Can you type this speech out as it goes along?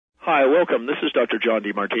Hi, welcome. This is Dr. John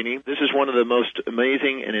DeMartini. This is one of the most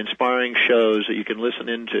amazing and inspiring shows that you can listen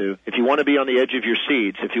into. If you want to be on the edge of your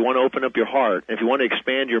seats, if you want to open up your heart, if you want to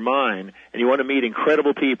expand your mind, and you want to meet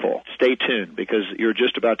incredible people, stay tuned because you're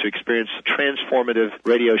just about to experience a transformative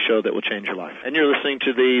radio show that will change your life. And you're listening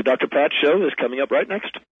to the Dr. Pat Show that's coming up right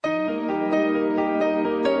next.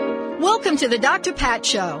 Welcome to the Dr. Pat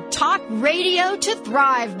Show. Talk radio to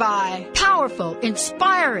thrive by. Powerful,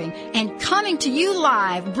 inspiring, and coming to you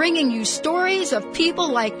live, bringing you stories of people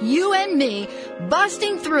like you and me,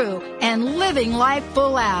 busting through and living life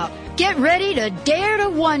full out. Get ready to dare to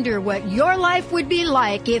wonder what your life would be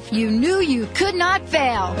like if you knew you could not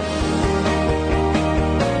fail.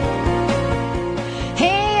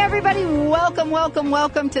 Everybody,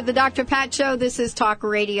 welcome to the Dr. Pat Show. This is Talk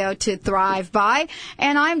Radio to Thrive By.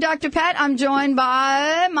 And I'm Dr. Pat. I'm joined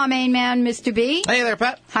by my main man, Mr. B. Hey there,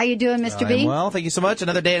 Pat. How you doing, Mr. B? Well, thank you so much.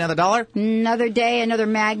 Another day, another dollar. Another day, another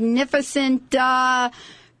magnificent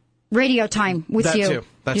radio time with you.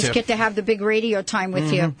 That Just too. get to have the big radio time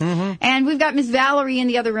with you. Mm-hmm. And we've got Miss Valerie in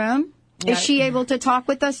the other room. Is she able to talk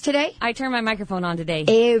with us today? I turned my microphone on today.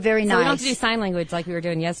 Oh, very nice. So we don't have to do sign language like we were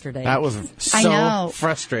doing yesterday. That was so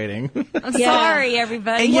frustrating. I'm sorry,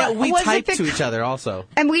 everybody. And yet we typed to each other also.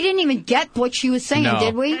 And we didn't even get what she was saying,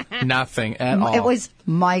 did we? Nothing at all. It was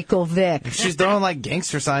Michael Vick. She's throwing like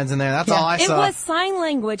gangster signs in there. That's all I saw. It was sign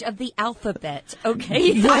language of the alphabet,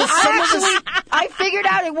 okay? I figured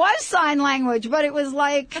out it was sign language, but it was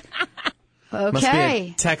like... Okay. Must be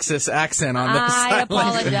a Texas accent on this. I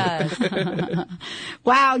apologize.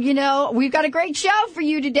 Wow, we've got a great show for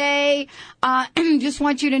you today. Just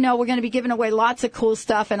want you to know we're going to be giving away lots of cool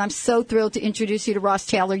stuff, and I'm so thrilled to introduce you to Ross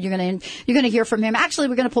Taylor. You're going to hear from him. Actually,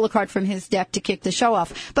 we're going to pull a card from his deck to kick the show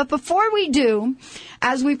off. But before we do,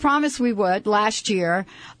 as we promised we would last year,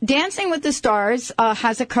 Dancing with the Stars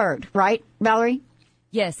has occurred, right, Valerie?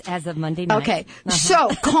 Yes, as of Monday night. Okay. So,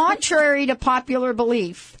 contrary to popular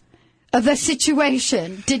belief, the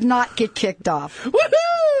situation did not get kicked off.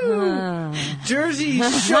 Woohoo! Jersey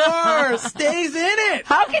Shore stays in it.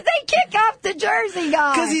 How could they kick off the Jersey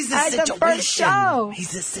guy? Because he's the first show.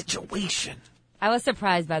 He's a situation. I was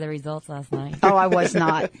surprised by the results last night. Oh, I was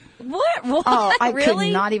not. What? Oh, I really?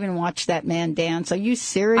 could not even watch that man dance. Are you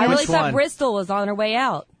serious? I really thought Bristol was on her way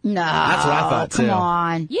out. No. That's what I thought, too. Come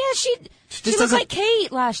on. Yeah, she looked like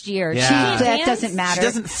Kate last year. Yeah. That doesn't matter. She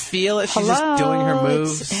doesn't feel it. She's just doing her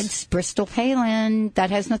moves. It's Bristol Palin. That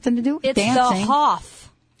has nothing to do with dancing. It's the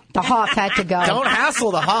Hoff. The Hoff had to go. Don't hassle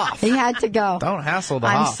the Hoff. He had to go. Don't hassle the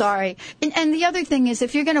Hoff. I'm sorry. And the other thing is,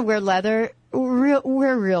 if you're going to wear leather,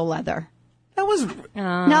 wear real leather. That was...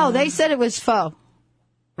 No, they said it was faux.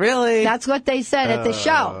 Really? That's what they said at the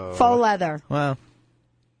show. Faux leather. Well...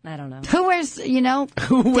 I don't know. Who wears, Who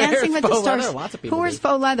Dancing wears with the faux Stars? leather? Lots of people Who wears do.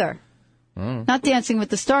 faux leather? Not Dancing with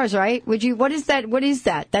the Stars, right? Would you? What is that? What is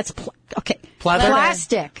that? That's okay. Pleather.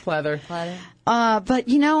 Plastic. Pleather. But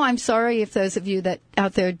I'm sorry if those of you that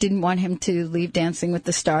out there didn't want him to leave Dancing with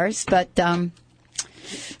the Stars. But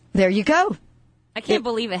there you go. I can't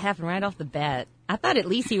believe it happened right off the bat. I thought at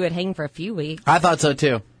least he would hang for a few weeks. I thought so,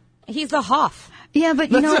 too. He's the Hoff. Yeah, but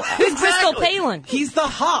He's Bristol Palin. He's the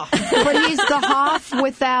Hoff. but he's the Hoff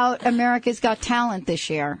without America's Got Talent this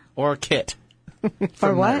year. Or Kit.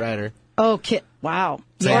 Or what? Knight Rider. Oh, Kit. Wow.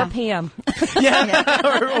 Or Pam.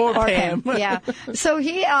 or Pam. Yeah. So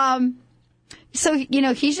he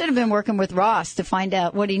he should have been working with Ross to find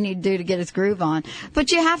out what he needed to do to get his groove on.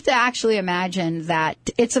 But you have to actually imagine that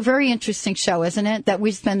it's a very interesting show, isn't it? That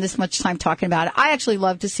we spend this much time talking about it. I actually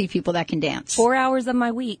love to see people that can dance. 4 hours of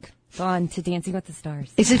my week gone to Dancing with the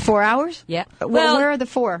Stars. Is it 4 hours? Yeah. Well, where are the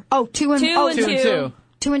four? Oh, two and 2.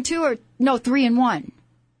 2 and 2 or no, 3 and 1.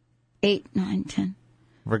 8, 9, 10.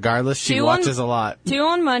 Regardless, she watches a lot. 2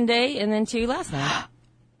 on Monday and then 2 last night.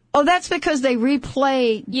 Oh, that's because they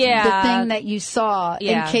replayed the thing that you saw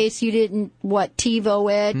in case you didn't,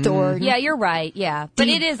 TiVo it or... Yeah, you're right, yeah. But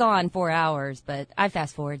it is on 4 hours, but I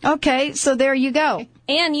fast forward. Okay, so there you go.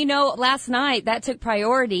 And, last night, that took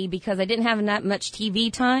priority because I didn't have that much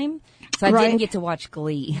TV time, so I didn't get to watch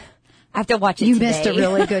Glee. I have to watch it today. You missed a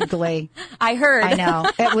really good Glee. I heard. I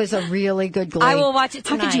know. It was a really good Glee. I will watch it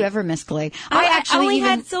tonight. How could you ever miss Glee? I only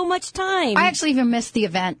had so much time. I actually even missed the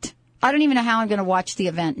event. I don't even know how I'm going to watch the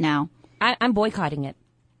event now. I'm boycotting it.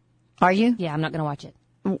 Are you? Yeah, I'm not going to watch it.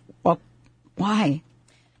 Well, why?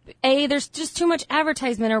 A, there's just too much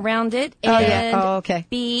advertisement around it. Oh, and yeah. Oh, okay.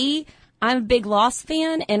 B, I'm a big Lost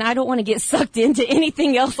fan, and I don't want to get sucked into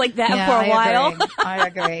anything else like that for a while. I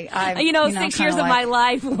agree. 6 years of my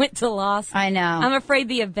life went to Lost. I know. I'm afraid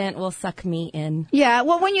the event will suck me in. Yeah,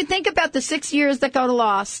 well, when you think about the 6 years that go to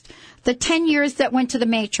Lost, the 10 years that went to the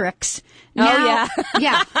Matrix. Oh, Now, yeah.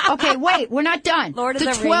 yeah. Okay, wait, we're not done. Lord of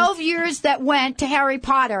the the 12 Rings. years that went to Harry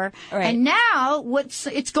Potter. Right. And now what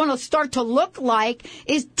it's going to start to look like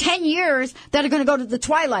is 10 years that are going to go to the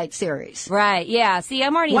Twilight series. Right, yeah. See,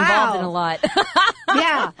 I'm already involved in a lot.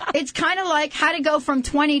 Yeah, it's kind of like how to go from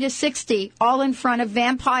 20 to 60, all in front of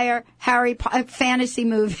vampire, Harry Potter, fantasy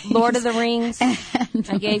movies. Lord of the Rings.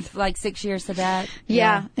 I gave like 6 years to that.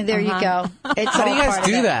 Yeah, and there you go. It's How do all you guys part of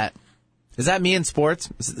do it. that? Is that me in sports?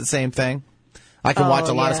 Is it the same thing? I can watch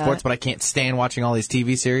a lot of yeah. sports, but I can't stand watching all these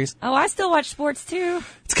TV series. Oh, I still watch sports too.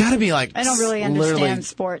 It's got to be like I don't really understand literally-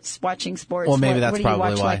 sports, watching sports. Well, maybe what that's do you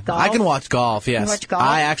probably watch, why. like golf? I can watch golf. Yes, watch golf?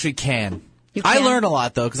 I actually can. You I can? learn a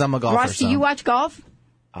lot though because I'm a golfer. Ross, do so. you watch golf?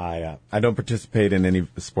 I don't participate in any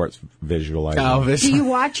sports visualizing. Oh, this. Do you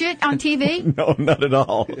watch it on TV? No, not at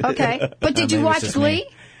all. Okay. But did you Maybe it's watch just Glee? me.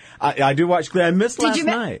 I do watch Glee. I missed Did last you?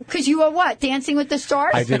 night. Because you were what? Dancing with the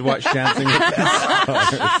Stars? I did watch Dancing with the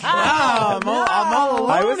Stars. I'm all alone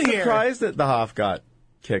I was here. surprised that the Hoff got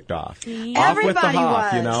kicked off. Off Everybody with the Hoff,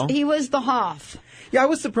 was. you know? He was the Hoff. Yeah, I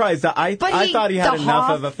was surprised. I But thought he had the enough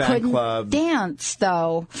Hoff of a fan couldn't club. dance,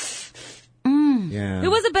 though. Yeah. Who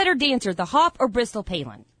was a better dancer, the Hoff or Bristol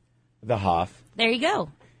Palin? The Hoff. There you go.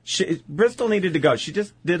 Bristol needed to go. She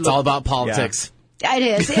just did. It's all about politics. It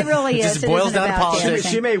is. It really It is. just It boils isn't down to about politics.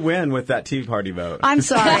 dancing. She may win with that Tea Party vote. I'm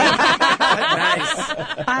sorry.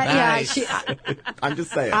 Nice. Yeah, I'm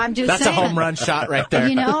just saying. I'm just That's saying. a home run shot right there.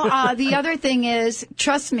 You know, the other thing is,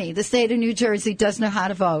 trust me, the state of New Jersey does know how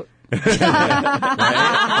to vote.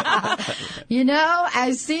 You know,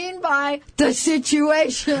 as seen by the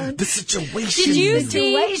situation. The situation. Did you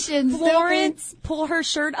Situation, see Florence pull her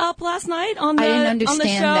shirt up last night on the I didn't on the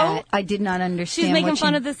understand show? that. I did not understand. She's making what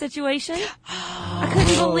fun she- of the situation. I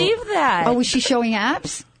couldn't believe that. Oh, was she showing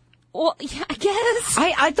abs? Well, yeah, I guess.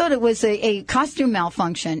 I thought it was a costume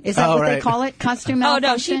malfunction. Is that Oh, what they right. call it? Costume Oh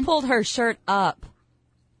malfunction? no, she pulled her shirt up.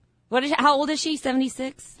 How old is she?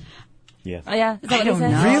 76. Yes. Oh yeah, is that I what don't it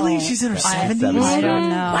said? know. Really? She's in her 70s? I don't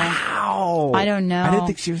know. Wow. I don't know. I didn't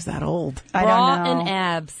think she was that old. I Bra don't know. and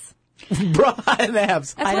abs. Bra and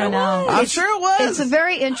abs. That's I what don't it know. was. I'm sure it was. It's a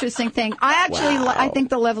very interesting thing. I actually, I think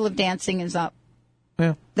the level of dancing is up.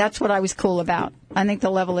 Yeah. That's what I was cool about. I think the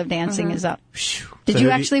level of dancing is up. Did So you who do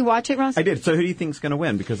actually watch it, Ross? I did. So who do you think's going to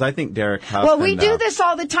win? Because I think Derek Huff. Well, we and, do this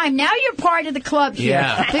all the time. Now you're part of the club here.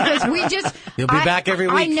 Yeah. Because we just... You'll be back every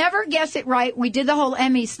I week. never guess it right. We did the whole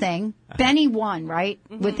Emmys thing. Benny won, right?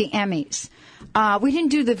 With the Emmys. We didn't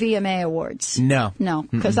do the VMA Awards. No. No,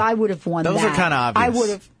 because I would have won Those that. are kinda obvious. I would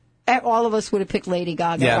have... All of us would have picked Lady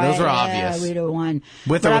Gaga. Yeah, those right? were obvious. Yeah, we'd have won.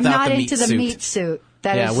 With or but I'm without not the into meat the suit. meat suit.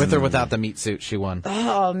 That Yeah, is- with or without the meat suit, she won.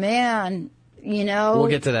 Oh, man. You know... We'll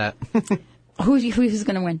get to that. Who's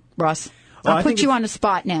going to win, Ross? Well, I'll I put think you it's- on the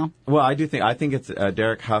spot now. Well, I think it's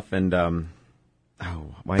Derek Huff and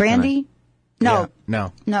why Brandy? No.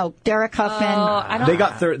 No. No, Derek Huffman. I don't.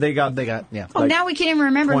 They got They got, yeah. Oh, now we can't even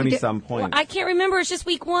remember. 20-some points. I can't remember. It's just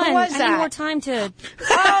week one. Who was I that? need more time to.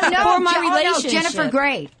 Oh, no. For my no, relationship. Jennifer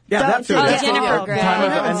Grey. Yeah, that's who the- it is. Jennifer Grey. Time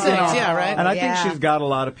ago. And, Yeah, right. And I Yeah. think she's got a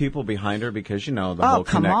lot of people behind her because, the Oh, whole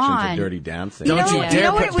come connection on. to Dirty Dancing. You Don't know you what- dare you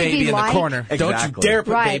know what put it would be baby in like? the corner. Don't you Exactly. dare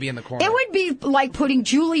put Right. baby in the corner. It would be like putting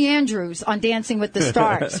Julie Andrews on Dancing with the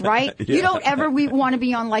Stars, right? Yeah. You don't ever want to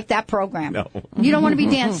be on like that program. No. You don't want to be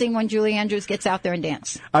dancing when Julie Andrews gets out there and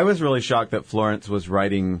dance. I was really shocked that Florence was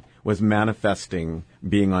manifesting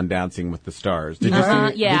being on Dancing with the Stars. Did you see, Yeah,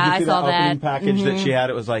 did you see I saw the opening that. package that she had?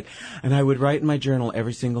 It was like, and I would write in my journal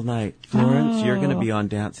every single night, Florence, you're going to be on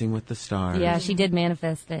Dancing with the Stars. Yeah, she did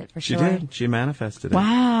manifest it for She sure. did. She manifested it.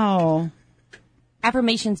 Wow.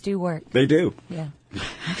 Affirmations do work. They do. Yeah.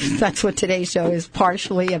 That's what today's show is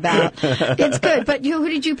partially about. It's good. But who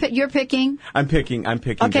did you pick? You're picking? I'm picking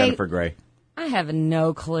Okay. Jennifer Grey. I have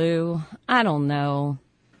no clue. I don't know.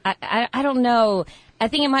 I don't know. I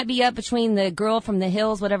think it might be up between the girl from the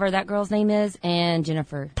hills, whatever that girl's name is, and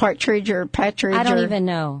Jennifer. Partridge or Patridge? I don't or- even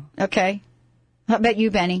know. Okay. How about you,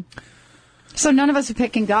 Benny? So none of us are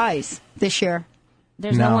picking guys this year.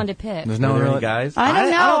 There's no one to pick. There's No, no really, really. guys. I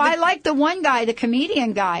don't know. I don't I think- like the one guy, the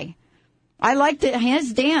comedian guy. I liked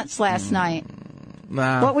his dance last night.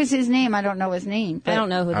 Nah. What was his name? I don't know his name. I don't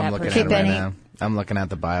know who I'm that looking person at it Okay, right Benny. now. I'm looking at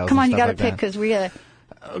the bios. Come on, and you stuff got to like pick because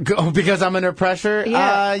we. because I'm under pressure.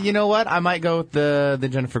 Yeah. You know what? I might go with the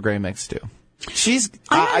Jennifer Grey mix too. She's.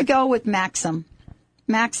 I'm going to go with Maxim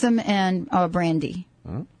and Brandy.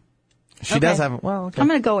 She does have. Well, okay. I'm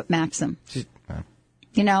going to go with Maxim.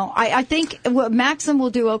 You know, I think Maxim will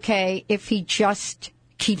do okay if he just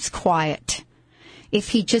keeps quiet. If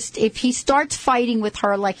he starts fighting with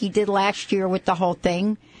her like he did last year with the whole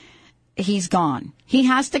thing, he's gone. He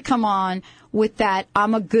has to come on with that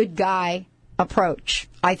I'm a good guy approach,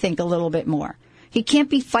 I think, a little bit more. He can't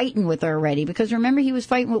be fighting with her already, because remember he was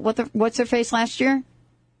fighting with What's-Her-Face last year?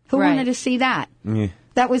 Who wanted to see that? Yeah.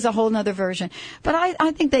 That was a whole nother version. But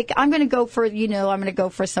I think I'm going to go for, I'm going to go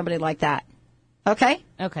for somebody like that. Okay?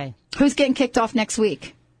 Okay. Who's getting kicked off next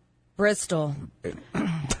week? Bristol.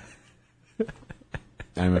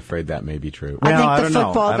 I'm afraid that may be true. I think the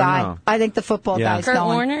football guy. I think the football guy's Kurt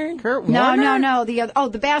going. Warner? Kurt Warner? No.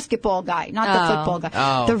 The basketball guy, not the football guy.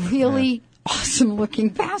 Oh, the really awesome-looking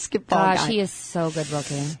basketball guy. Gosh, he is so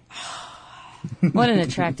good-looking. What an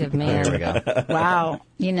attractive man. There we go. Wow.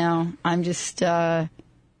 I'm just...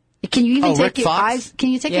 Can you even take Rick your Fox? eyes? Can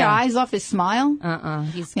you take your eyes off his smile?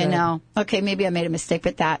 He's good. Okay, maybe I made a mistake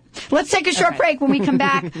with that. Let's take a short break. When we come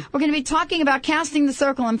back, we're going to be talking about casting the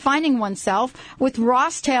circle and finding oneself with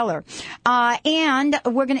Ross Taylor. And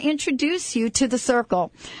we're going to introduce you to the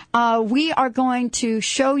circle. We are going to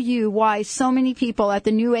show you why so many people at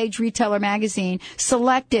the New Age Retailer magazine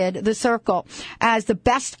selected the circle as the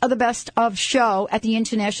best of show at the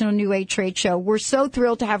International New Age Trade Show. We're so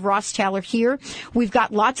thrilled to have Ross Taylor here. We've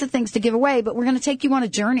got lots of things to give away, but we're going to take you on a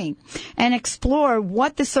journey and explore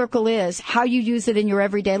what the circle is, how you use it in your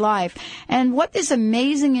everyday life, and what this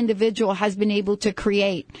amazing individual has been able to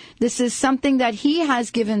create. This is something that he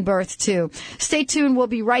has given birth to. Stay tuned. We'll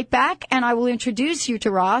be right back, and I will introduce you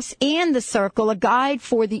to Ross and the circle, a guide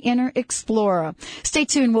for the inner explorer. Stay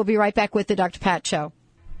tuned. We'll be right back with the Dr. Pat Show.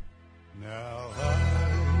 Now I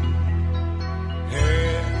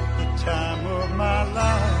had the time of my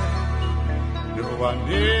life. No, I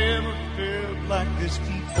never felt like this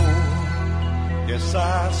before. Yes,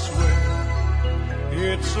 I swear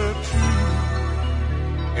it's a truth,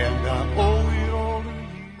 and I owe it all to you.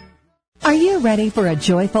 Are you ready for a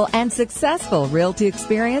joyful and successful realty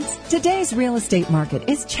experience? Today's real estate market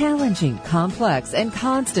is challenging, complex, and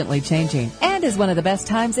constantly changing, and is one of the best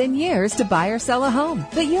times in years to buy or sell a home.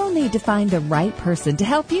 But you'll need to find the right person to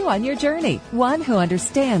help you on your journey, one who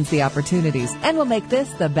understands the opportunities and will make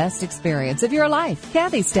this the best experience of your life.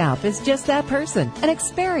 Kathy Staup is just that person, an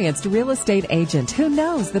experienced real estate agent who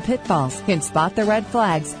knows the pitfalls, can spot the red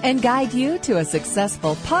flags, and guide you to a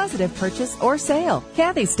successful, positive purchase or sale.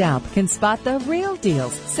 Kathy Staup can spot the real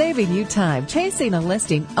deals, saving you time chasing a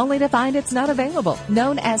listing only to find it's not available.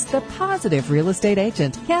 Known as the Positive Real Estate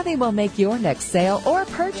Agent, Kathy will make your next sale or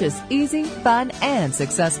purchase easy, fun, and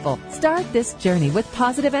successful. Start this journey with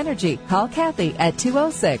positive energy. Call Kathy at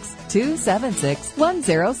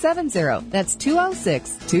 206-276-1070. That's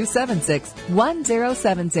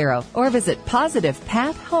 206-276-1070. Or visit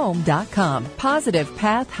PositivePathHome.com.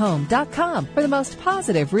 PositivePathHome.com for the most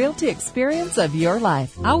positive realty experience of your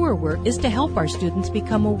life. Our work is to help our students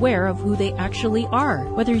become aware of who they actually are.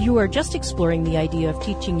 Whether you are just exploring the idea of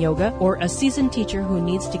teaching yoga, or a seasoned teacher who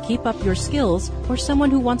needs to keep up your skills, or someone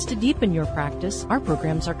who wants to deepen your practice, our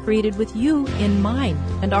programs are created with you in mind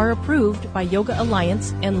and are approved by Yoga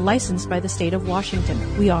Alliance and licensed by the state of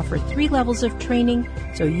Washington. We offer 3 levels of training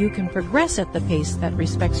so you can progress at the pace that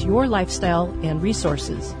respects your lifestyle and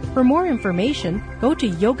resources. For more information, go to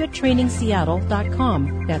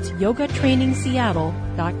yogatrainingseattle.com. That's yogatrainingseattle.com.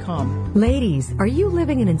 Ladies, are you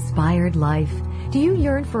living an inspired life? Do you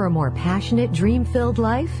yearn for a more passionate, dream-filled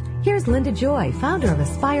life? Here's Linda Joy, founder of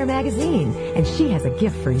Aspire Magazine, and she has a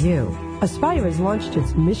gift for you. Aspire has launched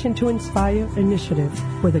its Mission to Inspire initiative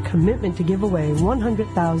with a commitment to give away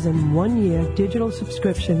 100,000 one-year digital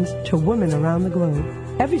subscriptions to women around the globe.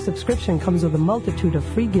 Every subscription comes with a multitude of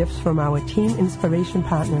free gifts from our Team Inspiration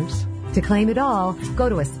partners. To claim it all, go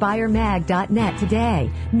to aspiremag.net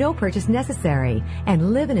today. No purchase necessary.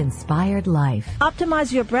 And live an inspired life.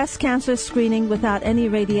 Optimize your breast cancer screening without any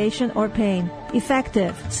radiation or pain.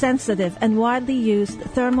 Effective, sensitive, and widely used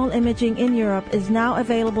thermal imaging in Europe is now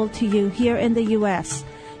available to you here in the U.S.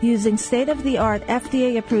 Using state-of-the-art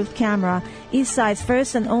FDA-approved camera, Eastside's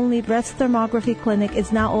first and only breast thermography clinic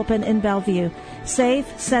is now open in Bellevue. Safe,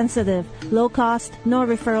 sensitive, low cost, no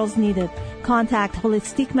referrals needed. Contact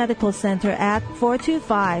Holistic Medical Center at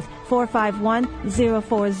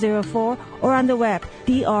 425-451-0404 or on the web,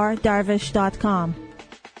 drdarvish.com.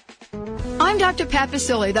 I'm Dr. Pat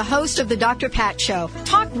Basile, the host of the Dr. Pat Show.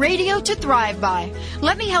 Talk radio to thrive by.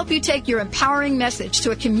 Let me help you take your empowering message to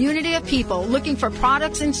a community of people looking for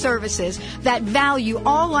products and services that value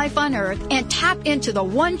all life on earth and tap into the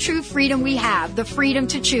one true freedom we have, the freedom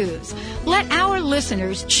to choose. Let our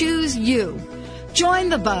listeners choose you. Join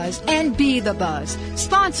the buzz and be the buzz.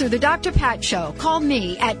 Sponsor the Dr. Pat Show. Call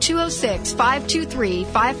me at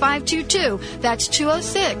 206-523-5522. That's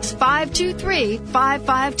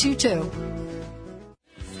 206-523-5522.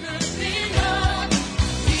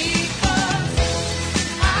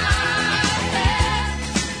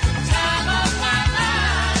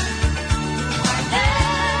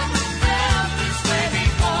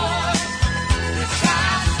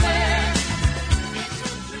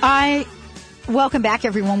 Welcome back,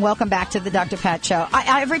 everyone. Welcome back to the Dr. Pat Show.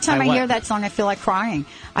 Every time I hear that song, I feel like crying.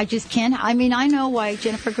 I just can't. I mean, I know why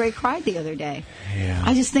Jennifer Grey cried the other day. Yeah.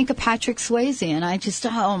 I just think of Patrick Swayze, and I just,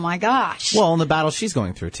 oh my gosh. Well, and the battle she's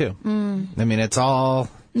going through, too. I mean, it's all...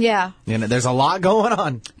 Yeah. You know, there's a lot going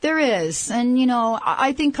on. There is. And, you know,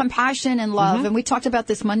 I think compassion and love, and we talked about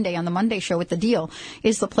this Monday on the Monday show with The Deal,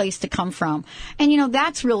 is the place to come from. And, you know,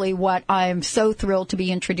 that's really what I'm so thrilled to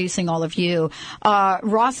be introducing all of you.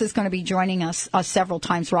 Ross is going to be joining us several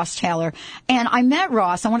times, Ross Taylor. And I met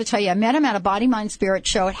Ross. I want to tell you, I met him at a Body, Mind, Spirit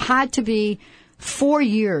show. It had to be 4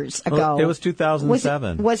 years ago. Well, it was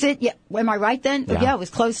 2007. Was it? Yeah. Am I right then? Yeah, it was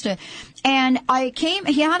close to. And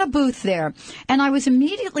he had a booth there, and I was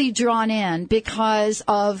immediately drawn in because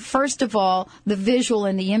of, first of all, the visual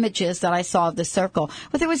and the images that I saw of the circle.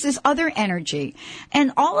 But there was this other energy.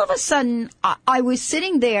 And all of a sudden, I was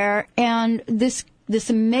sitting there, and this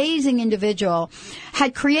amazing individual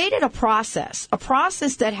had created a process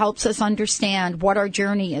that helps us understand what our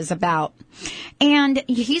journey is about. And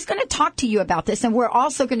he's going to talk to you about this, and we're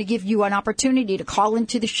also going to give you an opportunity to call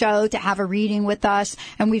into the show, to have a reading with us,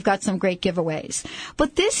 and we've got some great giveaways.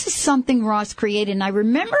 But this is something Ross created, and I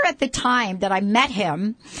remember at the time that I met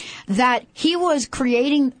him that he was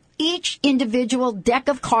creating each individual deck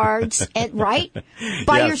of cards, right?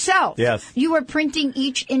 By yourself. Yes. You were printing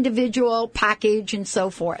each individual package and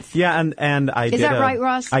so forth. Yeah, and I did. Is that right,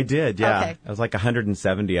 Ross? I did, yeah. Okay. It was like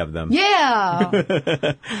 170 of them.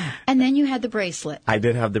 Yeah. And then you had the bracelet. I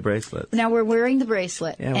did have the bracelet. Now we're wearing the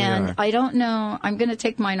bracelet. Yeah, we and are. I don't know, I'm going to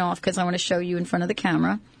take mine off because I want to show you in front of the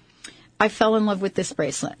camera. I fell in love with this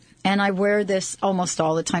bracelet. And I wear this almost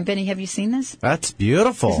all the time. Benny, have you seen this? That's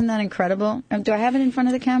beautiful. Isn't that incredible? Do I have it in front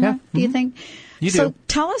of the camera, do you think? You So do.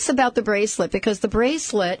 tell us about the bracelet, because the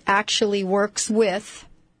bracelet actually works with...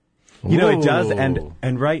 You know, it does. Ooh.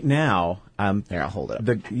 And right now, Here, I'll hold it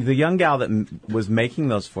up. the young gal that was making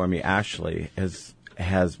those for me, Ashley,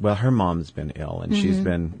 has well, her mom's been ill, and she's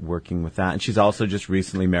been working with that. And she's also just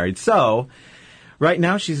recently married. So... right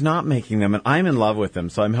now, she's not making them, and I'm in love with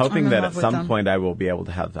them. So I'm hoping that at some point I will be able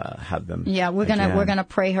to have them. Yeah, we're gonna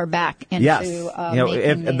pray her back into yes.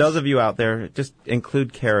 If these. those of you out there, just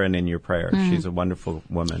include Karen in your prayers. She's a wonderful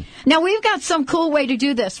woman. Now, we've got some cool way to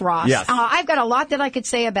do this, Ross. Yes. I've got a lot that I could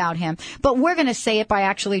say about him, but we're going to say it by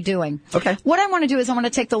actually doing. Okay. What I want to do is I want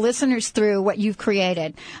to take the listeners through what you've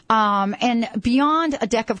created. And beyond a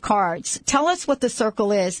deck of cards, tell us what the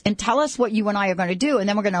circle is and tell us what you and I are going to do, and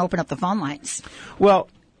then we're going to open up the phone lines. Well,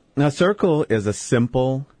 a circle is a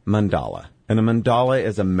simple mandala, and a mandala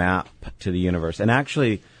is a map to the universe. And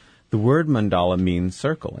actually, the word mandala means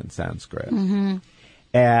circle in Sanskrit.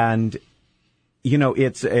 And, you know,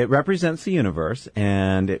 it represents the universe,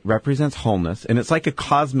 and it represents wholeness, and it's like a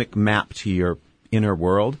cosmic map to your inner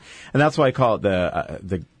world. And that's why I call it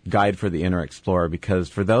the guide for the inner explorer, because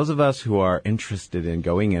for those of us who are interested in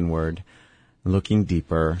going inward, looking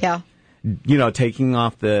deeper, you know, taking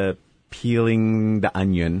off peeling the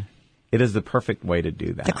onion, it is the perfect way to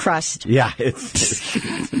do that. The crust. Yeah, it's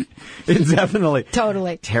definitely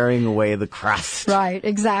Totally. tearing away the crust. Right,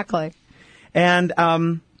 exactly. And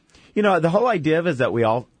you know, the whole idea of it is that we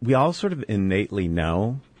all sort of innately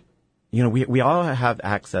know. You know, we all have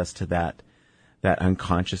access to that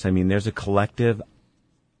unconscious. I mean, there's a collective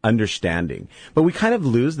understanding, but we kind of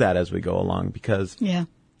lose that as we go along because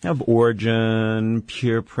of origin,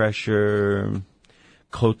 peer pressure,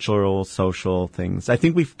 cultural, social things. I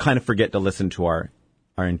think we kind of forget to listen to our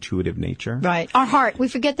intuitive nature. Right. Our heart. We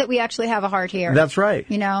forget that we actually have a heart here. That's right.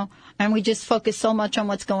 You know, and we just focus so much on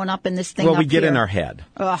what's going up in this thing. Well, we get here. in our head.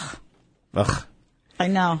 Ugh. Ugh. I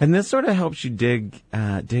know. And this sort of helps you dig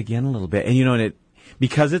in a little bit. And you know,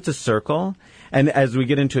 because it's a circle, and as we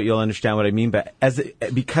get into it, you'll understand what I mean. But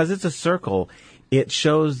because it's a circle, it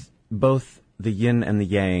shows both the yin and the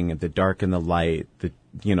yang, the dark and the light,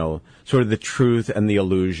 sort of the truth and the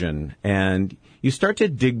illusion. And you start to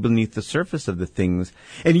dig beneath the surface of the things.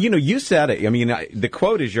 And, you know, you said it. I mean, the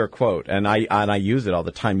quote is your quote, and I use it all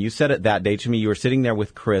the time. You said it that day to me. You were sitting there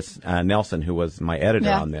with Chris Nelson, who was my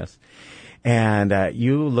editor on this. And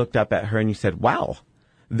you looked up at her and you said, wow,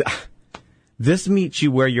 this meets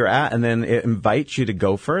you where you're at, and then it invites you to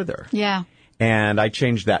go further. Yeah. And I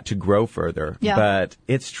changed that to grow further. Yeah. But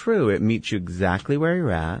it's true. It meets you exactly where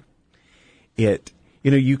you're at.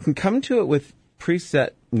 You can come to it with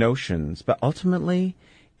preset notions, but ultimately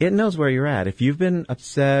it knows where you're at. If you've been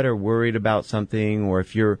upset or worried about something, or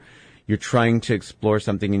if you're trying to explore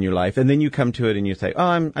something in your life, and then you come to it and you say,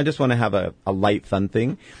 I just want to have a light, fun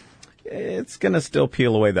thing. it's going to still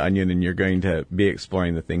peel away the onion, and you're going to be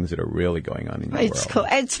exploring the things that are really going on in your It's world. cool.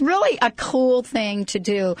 It's really a cool thing to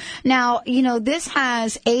do. Now, this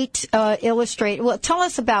has 8 illustrate. Well, tell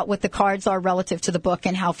us about what the cards are relative to the book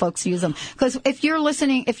and how folks use them. Because if you're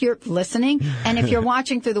listening, and if you're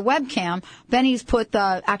watching through the webcam, Benny's put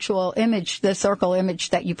the actual image, the circle image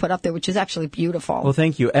that you put up there, which is actually beautiful. Well,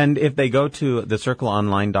 thank you. And if they go to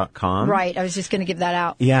thecircleonline.com. Right. I was just going to give that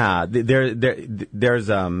out. Yeah.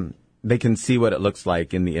 There's they can see what it looks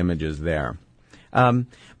like in the images there. But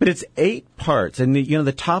it's 8 parts, and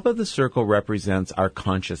the top of the circle represents our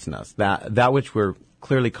consciousness, that which we're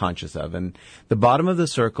clearly conscious of, and the bottom of the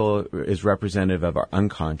circle is representative of our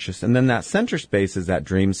unconscious, and then that center space is that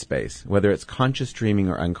dream space, whether it's conscious dreaming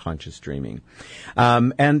or unconscious dreaming.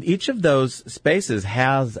 And each of those spaces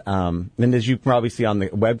has, and as you probably see on the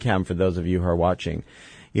webcam for those of you who are watching,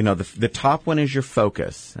 the top one is your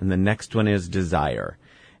focus, and the next one is desire.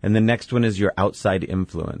 And the next one is your outside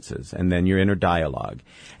influences, and then your inner dialogue.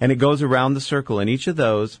 And it goes around the circle, and each of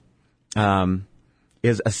those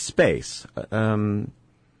is a space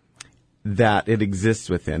that it exists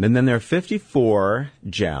within. And then there are 54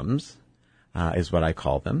 gems, is what I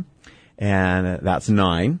call them. And that's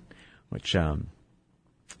 9, which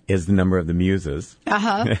is the number of the muses.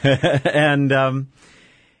 Uh-huh.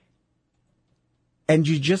 And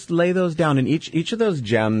you just lay those down, and each of those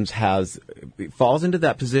gems falls into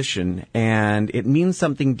that position, and it means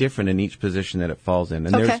something different in each position that it falls in.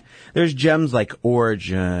 And there's gems like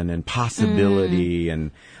origin and possibility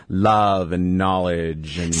and love and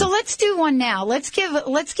knowledge. And so let's do one now. Let's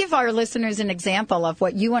give our listeners an example of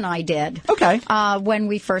what you and I did. Okay. When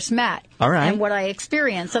we first met. All right. And what I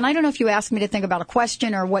experienced. And I don't know if you asked me to think about a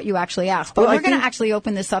question or what you actually asked, but we're going to actually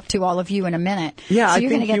open this up to all of you in a minute. Yeah, so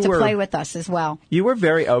you're going to get to play with us as well. You were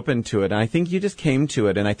very open to it, and I think you just came to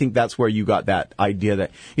it, and I think that's where you got that idea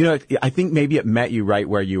that, I think maybe it met you right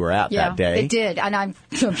where you were at that day. Yeah, it did, and I'm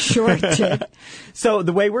sure it did. So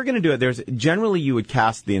the way we're going to do it, generally you would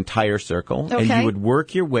cast the entire circle, and you would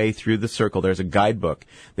work your way through the circle. There's a guidebook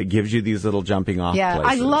that gives you these little jumping off places.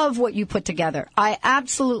 I love what you put together. I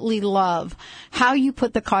absolutely love how you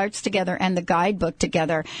put the cards together and the guidebook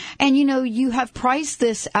together. And, you have priced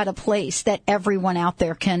this at a place that everyone out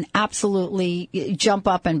there can absolutely jump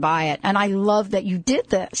up and buy it. And I love that you did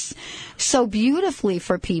this so beautifully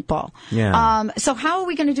for people. Yeah. So how are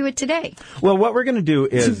we going to do it today? Well, what we're going to do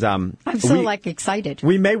is... I'm so excited.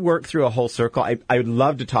 We may work through a whole circle. I would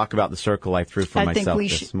love to talk about the circle I threw for myself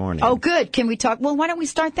this morning. Oh, good. Can we talk? Well, why don't we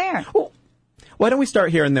start there? Well, why don't we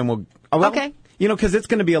start here and then we'll... okay. Because it's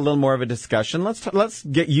going to be a little more of a discussion. Let's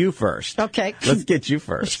get you first. Okay. Let's get you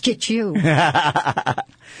first. Let's get you.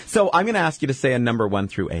 So I'm going to ask you to say a number 1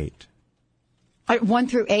 through 8. 1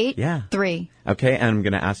 through 8? Yeah. 3. Okay, and I'm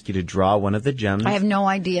going to ask you to draw one of the gems. I have no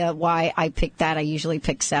idea why I picked that. I usually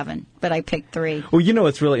pick 7, but I picked 3. Well,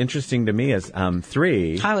 what's really interesting to me is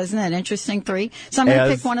 3. Oh, isn't that interesting? 3. So I'm going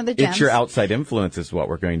to pick one of the gems. It's your outside influence is what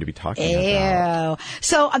we're going to be talking about.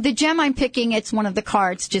 So the gem I'm picking, it's one of the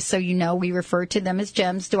cards, just so you know. We refer to them as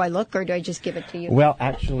gems. Do I look, or do I just give it to you? Well,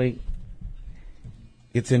 actually,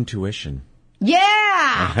 it's intuition.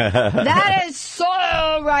 Yeah! That is so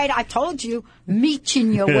right. I told you,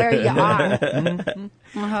 meeting you where you are. Mm-hmm.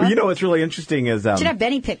 Uh-huh. Well, what's really interesting is... should have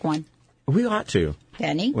Benny pick one. We ought to.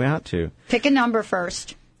 Benny? We ought to. Pick a number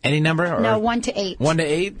first. Any number? Or no, 1 to 8. 1 to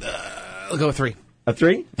 8? I'll go with 3. A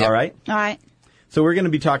 3? Yep. All right. All right. So we're going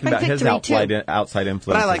to be talking about his outside influence.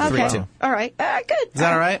 But I like 3, too. All right. Good. Is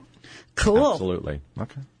that all right? Cool. Absolutely.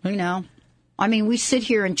 Okay. We sit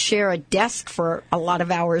here and share a desk for a lot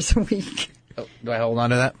of hours a week. Oh, do I hold on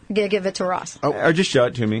to that? Give it to Ross. Oh. Or just show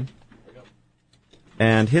it to me.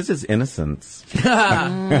 And his is innocence.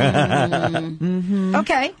 Mm-hmm.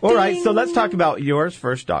 Okay. All right, so let's talk about yours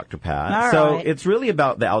first, Dr. Pat. All right. It's really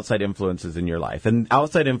about the outside influences in your life. And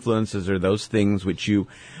outside influences are those things which you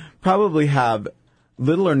probably have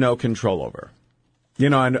little or no control over.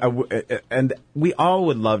 And we all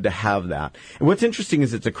would love to have that. And what's interesting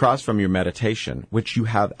is it's across from your meditation, which you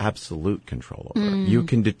have absolute control over. You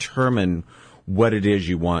can determine what it is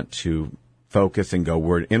you want to focus and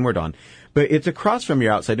go inward on. But it's across from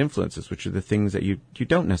your outside influences, which are the things that you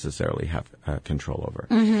don't necessarily have control over.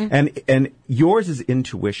 Mm-hmm. And yours is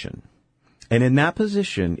intuition. And in that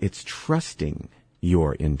position, it's trusting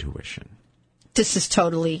your intuition. This is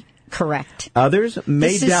totally correct. Others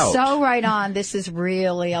may doubt. This is so right on. This is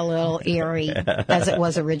really a little eerie, as it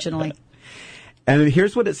was originally. And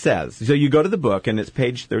here's what it says. So you go to the book, and it's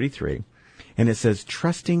page 33, and it says,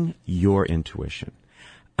 trusting your intuition.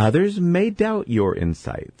 Others may doubt your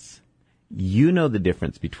insights. You know the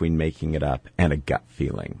difference between making it up and a gut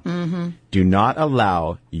feeling. Mm-hmm. Do not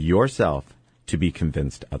allow yourself to be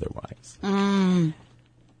convinced otherwise.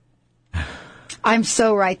 I'm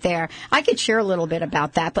so right there. I could share a little bit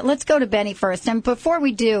about that, but let's go to Benny first. And before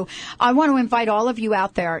we do, I want to invite all of you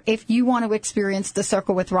out there, if you want to experience the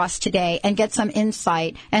Circle with Ross today and get some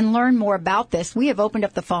insight and learn more about this, we have opened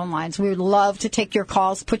up the phone lines. We would love to take your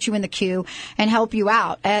calls, put you in the queue, and help you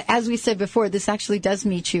out. As we said before, this actually does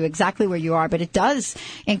meet you exactly where you are, but it does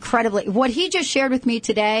incredibly. What he just shared with me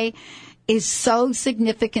today is so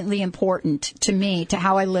significantly important to me, to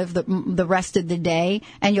how I live the rest of the day,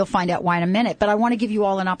 and you'll find out why in a minute. But I want to give you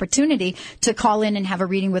all an opportunity to call in and have a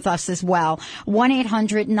reading with us as well.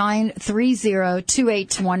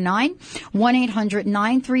 1-800-930-2819,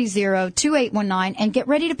 1-800-930-2819, and get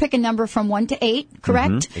ready to pick a number from 1 to 8,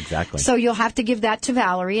 correct? Mm-hmm, exactly. So you'll have to give that to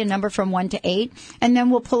Valerie, a number from 1 to 8, and then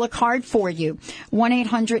we'll pull a card for you.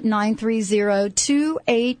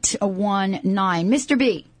 1-800-930-2819. Mr.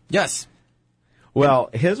 B. Yes. Well,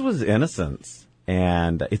 his was innocence,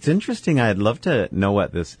 and it's interesting. I'd love to know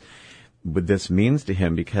what this means to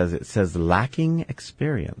him, because it says lacking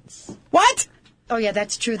experience. What? Oh, yeah,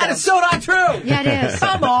 that's true, though. That is so not true. Yeah, it is.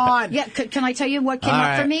 Come on. Yeah, can I tell you what came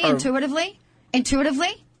up for me intuitively?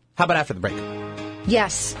 Intuitively? How about after the break?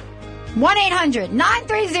 Yes.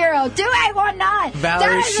 1-800-930-2819.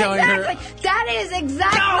 Valerie's showing her. That is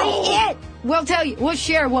exactly it. We'll tell you. We'll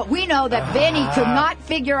share what we know that Benny could not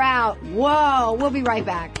figure out. Whoa. We'll be right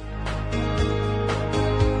back.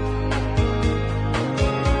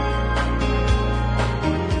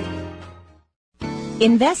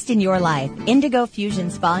 Invest in your life. Indigo Fusion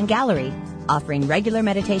Spa and Gallery, offering regular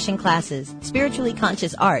meditation classes, spiritually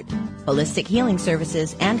conscious art, holistic healing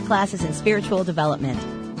services, and classes in spiritual development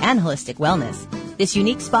and holistic wellness. This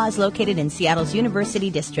unique spa is located in Seattle's University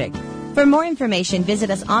District. For more information, visit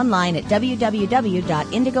us online at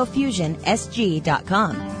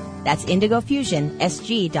www.indigofusionsg.com. That's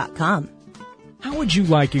indigofusionsg.com. How would you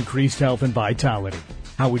like increased health and vitality?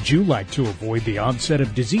 How would you like to avoid the onset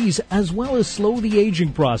of disease as well as slow the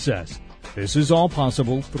aging process? This is all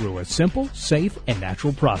possible through a simple, safe, and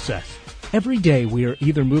natural process. Every day we are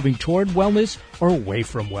either moving toward wellness or away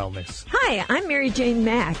from wellness. Hi, I'm Mary Jane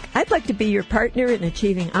Mack. I'd like to be your partner in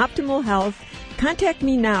achieving optimal health. Contact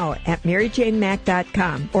me now at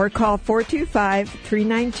maryjanemack.com or call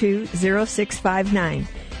 425-392-0659.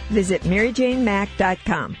 Visit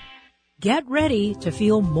maryjanemack.com. Get ready to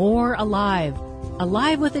feel more alive.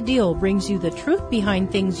 Alive with a Deal brings you the truth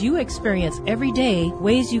behind things you experience every day,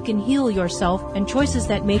 ways you can heal yourself, and choices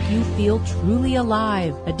that make you feel truly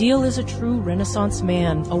alive. A Deal is a true Renaissance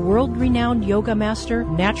man, a world-renowned yoga master,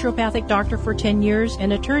 naturopathic doctor for 10 years,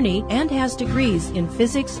 an attorney, and has degrees in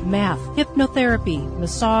physics, math, hypnotherapy,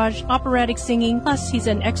 massage, operatic singing, plus he's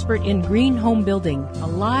an expert in green home building.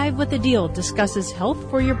 Alive with a Deal discusses health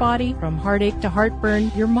for your body, from heartache to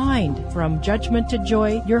heartburn, your mind, from judgment to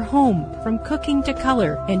joy, your home, from cooking to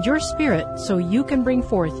color, and your spirit, so you can bring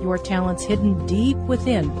forth your talents hidden deep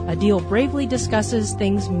within. A Deal bravely discusses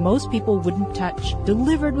things most people wouldn't touch,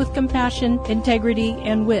 delivered with compassion, integrity,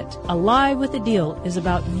 and wit. Alive with a Deal is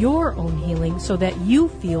about your own healing so that you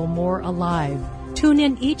feel more alive. Tune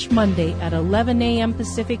in each Monday at 11 a.m.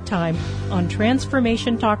 Pacific Time on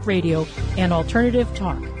Transformation Talk Radio and Alternative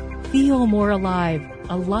Talk. Feel more alive.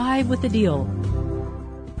 Alive with a Deal.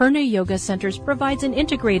 Purna Yoga Centers provides an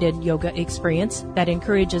integrated yoga experience that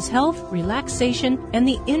encourages health, relaxation, and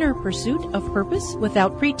the inner pursuit of purpose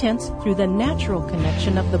without pretense through the natural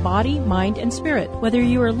connection of the body, mind, and spirit. Whether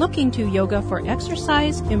you are looking to yoga for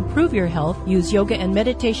exercise, improve your health, use yoga and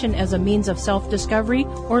meditation as a means of self-discovery,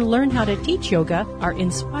 or learn how to teach yoga, our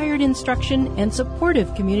inspired instruction and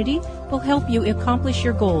supportive community will help you accomplish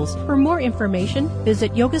your goals. For more information,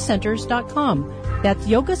 visit yogacenters.com. That's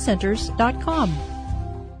yogacenters.com.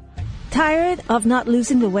 Tired of not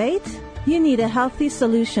losing the weight? You need a healthy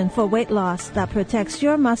solution for weight loss that protects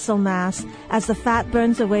your muscle mass as the fat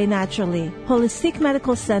burns away naturally. Holistic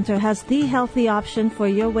Medical Center has the healthy option for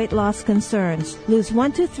your weight loss concerns. Lose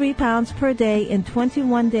 1 to 3 pounds per day in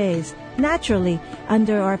 21 days, naturally,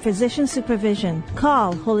 under our physician supervision.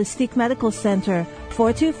 Call Holistic Medical Center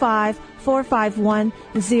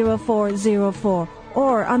 425-451-0404.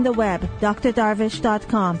 or on the web,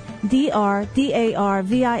 drdarvish.com,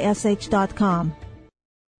 drdarvish.com.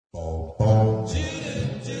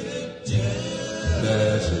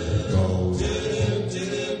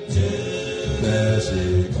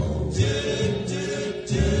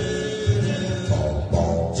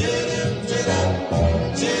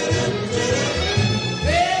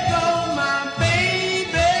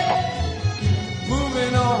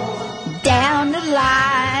 Down the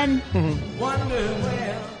line.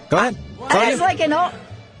 Go ahead. That's like an old...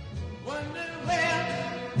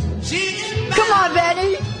 Come on,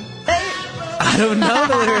 Benny. I don't know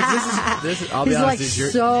the lyrics. This is. I'll be He's honest.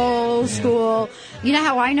 like so school. You know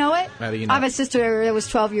how I know it? How do you know? I have a sister that was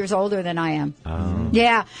 12 years older than I am. Oh.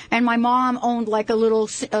 Yeah, and my mom owned like a little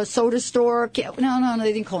soda store. No,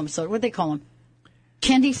 they didn't call them soda. What did they call them?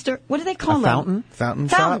 Candy store. What do they call them? Fountain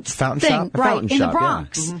shop. Thing, shop. right, fountain in the shop,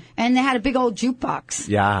 Bronx. yeah. And they had a big old jukebox.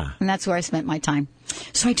 Yeah. And that's where I spent my time.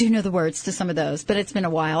 So I do know the words to some of those, but it's been a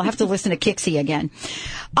while. I'll have to listen to Kixie again.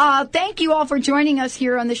 Thank you all for joining us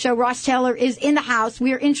here on the show. Ross Taylor is in the house.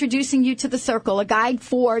 We are introducing you to The Circle, a guide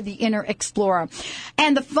for the inner explorer.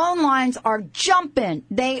 And the phone lines are jumping.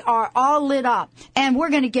 They are all lit up. And we're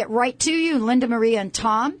going to get right to you, Linda, Maria, and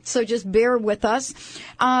Tom. So just bear with us.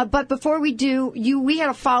 But before we do, we had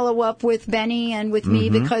a follow-up with Benny and with me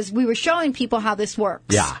because we were showing people how this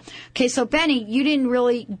works. Yeah. Okay, so Benny, you didn't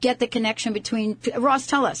really get the connection between... Ross,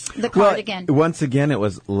 tell us the card again. Once again, it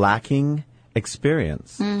was lacking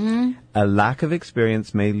experience. Mm-hmm. A lack of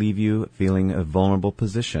experience may leave you feeling a vulnerable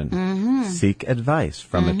position. Mm-hmm. Seek advice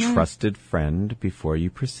from a trusted friend before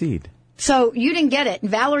you proceed. So you didn't get it.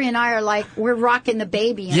 Valerie and I are like, we're rocking the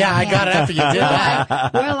baby. Yeah, I got it after you did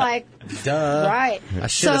that. We're like, duh. Right. I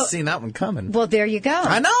should have seen that one coming. Well, there you go.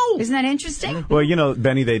 I know. Isn't that interesting? Well, you know,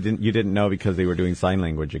 Benny, you didn't know because they were doing sign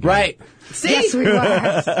language again. Right. See? Yes, we were.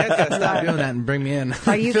 Gotta stop doing that and bring me in.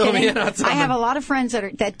 Are you Fill kidding? me in on I something. have a lot of friends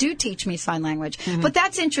that do teach me sign language. But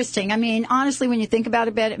that's interesting. I mean, honestly, when you think about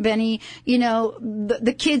it, Benny, you know,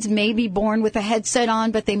 the kids may be born with a headset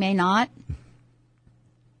on, but they may not.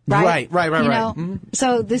 Right. You know?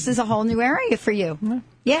 So this is a whole new area for you.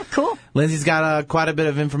 Yeah, cool. Lindsay's got quite a bit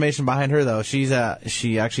of information behind her, though. She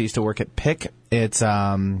actually used to work at PIC. It's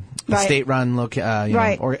a state-run,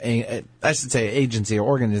 I should say agency or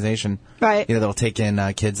organization. Right. You know, that'll take in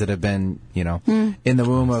kids that have been, you know, in the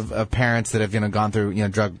womb of parents that have, you know, gone through, you know,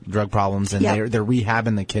 drug problems, and they're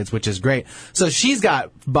rehabbing the kids, which is great. So she's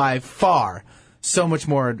got by far so much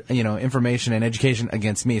more, you know, information and education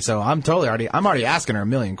against me. So I'm already asking her a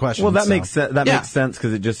million questions. Well, that makes sense. That makes sense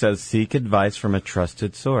because it just says seek advice from a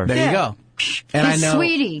trusted source. There you go. And I know,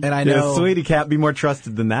 Sweetie. And I know, Sweetie can't be more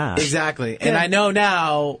trusted than that. Exactly. And I know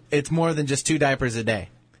now it's more than just 2 diapers a day.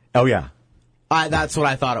 Oh yeah. That's what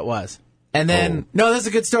I thought it was. And then, no, that's a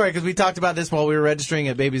good story because we talked about this while we were registering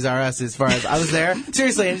at Babies R Us as far as I was there.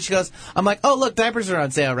 Seriously. And she goes, I'm like, oh, look, diapers are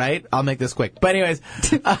on sale, right? I'll make this quick. But anyways,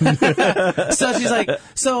 so she's like,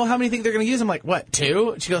 so how many think they're going to use? I'm like, what,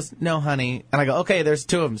 2? She goes, no, honey. And I go, okay, there's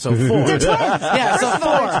 2 of them, so 4. They're twins. Yeah, so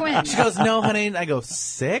 4. Twins. She goes, no, honey. And I go,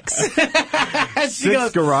 6? And she 6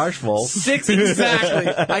 goes, garage full. 6 exactly.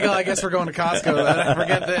 I go, I guess we're going to Costco.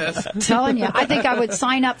 Forget this. I'm telling you, I think I would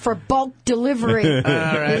sign up for bulk delivery.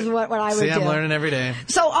 Right. Is what I would do. See, I'm learning every day.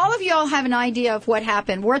 So all of y'all have an idea of what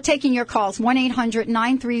happened. We're taking your calls,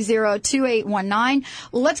 1-800-930-2819.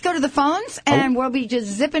 Let's go to the phones, and we'll be just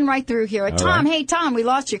zipping right through here. Tom, hey, Tom, we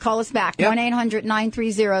lost you. Call us back,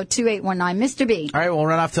 1-800-930-2819. Mr. B. All right, we'll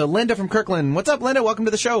run off to Linda from Kirkland. What's up, Linda? Welcome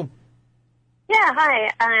to the show. Yeah,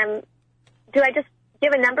 hi. Do I just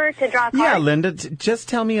give a number to draw a card? Yeah, Linda, just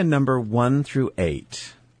tell me a number 1 through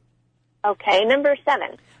 8. Okay, number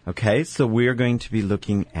 7. Okay, so we're going to be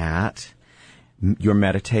looking at your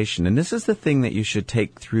meditation. And this is the thing that you should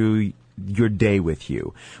take through your day with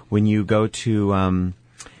you. When you go to,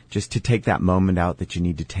 just to take that moment out that you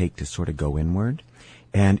need to take to sort of go inward.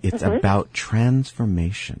 And it's about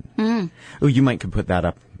transformation. Oh, you might could put that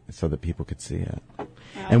up so that people could see it.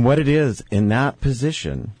 And what it is, in that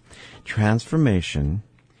position, transformation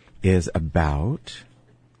is about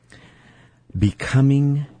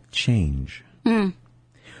becoming change.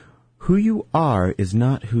 Who you are is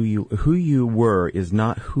not who you were is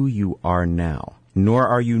not who you are now, nor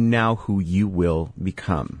are you now who you will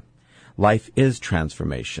become. Life is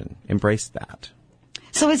transformation. Embrace that.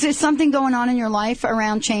 So is there something going on in your life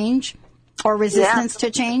around change or resistance to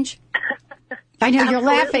change? I know you're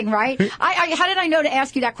laughing, right? How did I know to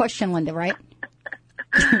ask you that question, Linda, right?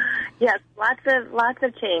 Yes, lots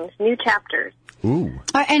of change, new chapters. Ooh.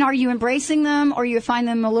 And are you embracing them, or you find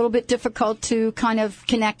them a little bit difficult to kind of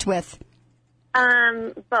connect with?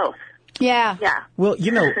 Both. Yeah. Yeah. Well,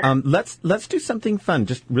 you know, let's do something fun,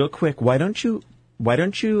 just real quick. Why don't you?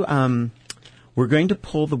 We're going to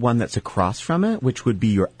pull the one that's across from it, which would be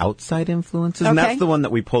your outside influences, and that's the one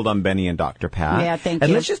that we pulled on Benny and Dr. Pat. Yeah, thank you.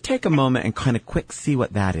 And let's just take a moment and kind of quick see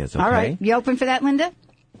what that is. Okay. All right. You open for that, Linda?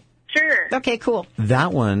 Sure. Okay. Cool.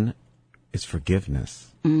 That one is forgiveness.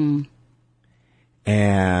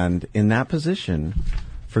 And in that position,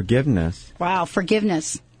 forgiveness. Wow,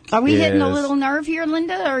 forgiveness. Are we hitting a little nerve here,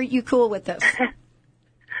 Linda, or are you cool with this?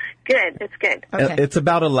 Good. It's good. Okay. It's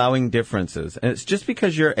about allowing differences. And it's just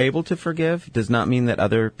because you're able to forgive does not mean that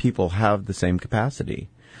other people have the same capacity.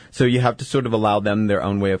 So you have to sort of allow them their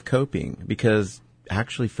own way of coping, because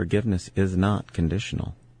actually forgiveness is not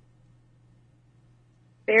conditional.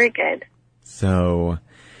 Very good. So,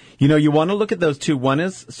 you want to look at those two. One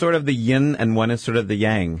is sort of the yin and one is sort of the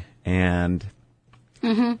yang. And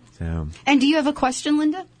so. And do you have a question,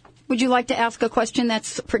 Linda? Would you like to ask a question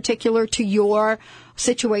that's particular to your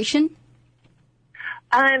situation?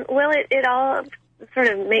 Well, it all sort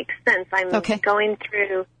of makes sense. I'm going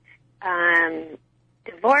through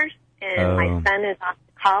divorce, and my son is off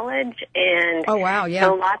to college, and so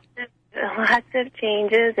lots of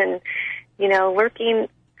changes, and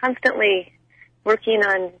constantly working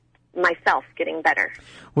on myself getting better.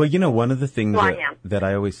 Well, one of the things that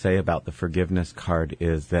I always say about the forgiveness card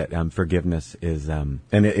is that forgiveness is, and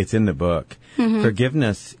it's in the book,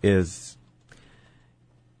 forgiveness is,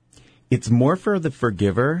 it's more for the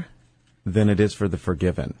forgiver than it is for the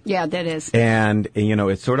forgiven. Yeah, that is. And,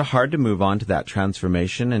 it's sort of hard to move on to that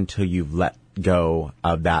transformation until you've let go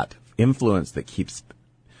of that influence that keeps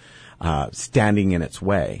standing in its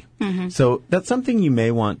way. So that's something you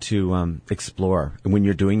may want to explore when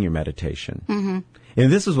you're doing your meditation. And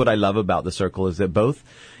this is what I love about the circle, is that both,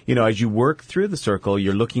 as you work through the circle,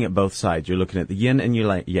 you're looking at both sides. You're looking at the yin and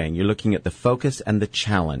yang. You're looking at the focus and the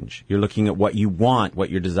challenge. You're looking at what you want, what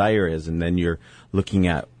your desire is, and then you're looking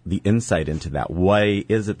at the insight into that. Why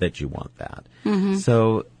is it that you want that?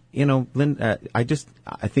 So, Lynn,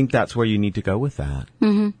 I think that's where you need to go with that.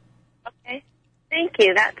 Okay. Thank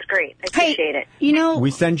you. That's great. I appreciate it.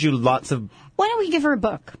 We send you lots of... Why don't we give her a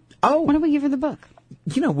book? Oh. Why don't we give her the book?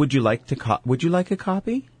 Would you like a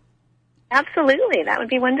copy? Absolutely. That would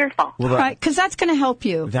be wonderful. Well, right, because that's going to help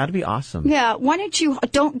you. That'd be awesome. Yeah. Why don't you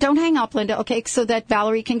don't hang up, Linda? Okay, so that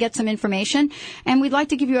Valerie can get some information, and we'd like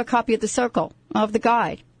to give you a copy of the Circle of the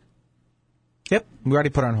guide. Yep, we already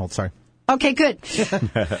put her on hold. Sorry. Okay, good.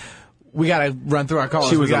 We got to run through our callers.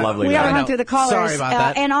 She was a lovely We got to run through the callers. Sorry about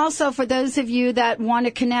that. And also, for those of you that want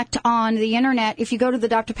to connect on the Internet, if you go to the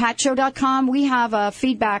drpatshow.com, we have a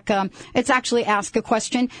feedback. It's actually Ask a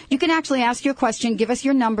Question. You can actually ask your question, give us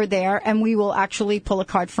your number there, and we will actually pull a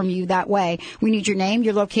card from you that way. We need your name,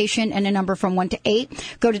 your location, and a number from 1 to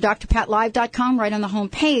 8. Go to drpatlive.com. Right on the home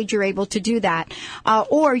page, you're able to do that.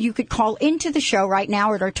 Or you could call into the show right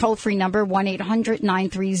now at our toll-free number,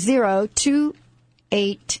 1-800-930-2819.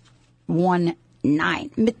 Mit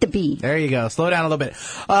the B. There you go. Slow down a little bit.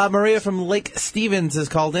 Maria from Lake Stevens has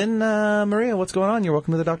called in. Maria, what's going on? You're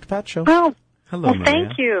welcome to the Dr. Pat Show. Oh, hello, well, Maria.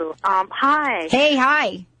 Thank you. Hi. Hey,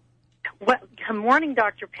 hi. Good morning,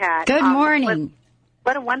 Dr. Pat. Good morning.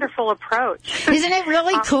 What a wonderful approach. Isn't it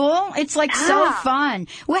really cool? It's so fun.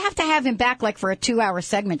 We'll have to have him back for a 2-hour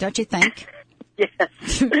segment, don't you think? Yes.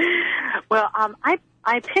 Well,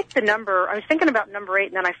 I picked the number. I was thinking about number 8,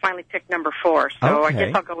 and then I finally picked number 4. So I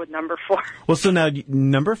guess I'll go with number 4. Well, so now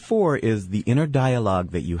number 4 is the inner dialogue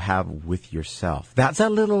that you have with yourself. That's a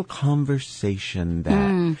little conversation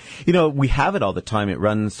that, we have it all the time. It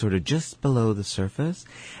runs sort of just below the surface.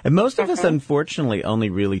 And most of us, unfortunately, only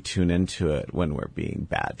really tune into it when we're being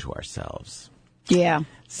bad to ourselves. Yeah.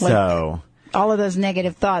 So. All of those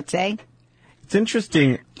negative thoughts, eh? It's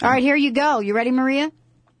interesting. All right, here you go. You ready, Maria?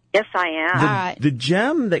 Yes, I am. The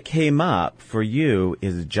gem that came up for you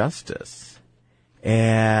is justice.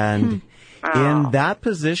 And in that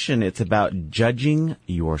position, it's about judging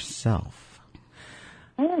yourself.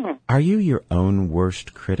 Are you your own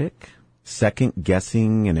worst critic?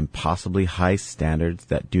 Second-guessing and impossibly high standards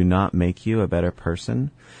that do not make you a better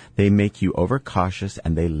person? They make you overcautious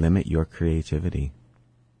and they limit your creativity.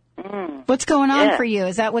 What's going on for you?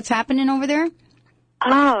 Is that what's happening over there?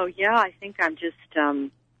 Oh, yeah. I think I'm just...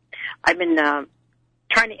 I've been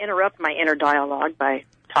trying to interrupt my inner dialogue by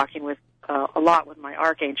talking with a lot with my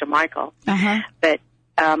Archangel Michael. But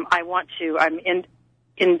I'm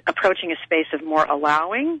approaching a space of more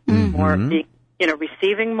allowing, more being,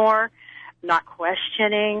 receiving more, not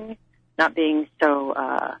questioning, not being so,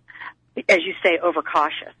 as you say,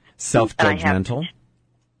 overcautious. Self-judgmental?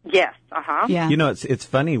 Yes, Yeah. It's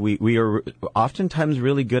funny. We are oftentimes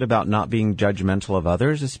really good about not being judgmental of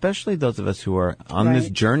others, especially those of us who are on this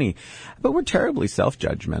journey. But we're terribly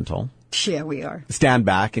self-judgmental. Yeah, we are. Stand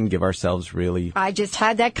back and give ourselves really... I just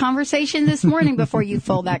had that conversation this morning before you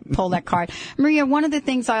pull that card. Maria, one of the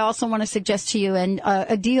things I also want to suggest to you, and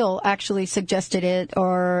Adil actually suggested it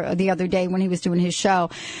or the other day when he was doing his show,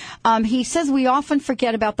 he says we often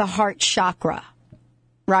forget about the heart chakra.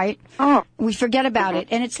 Right? Oh. We forget about it.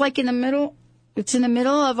 And it's in the middle. It's in the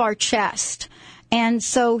middle of our chest. And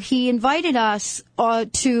so he invited us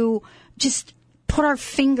to just put our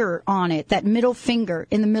finger on it, that middle finger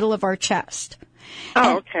in the middle of our chest.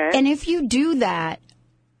 Oh, okay. And if you do that,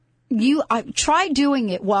 try doing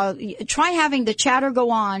it try having the chatter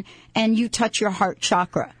go on and you touch your heart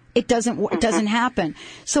chakra. It doesn't happen.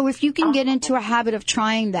 So if you can get into a habit of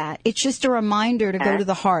trying that, it's just a reminder to go to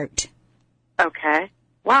the heart. Okay.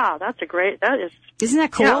 Wow, Isn't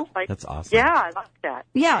that cool? Yeah, that's awesome. Yeah, I like that.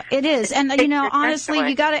 Yeah, it is. And, honestly,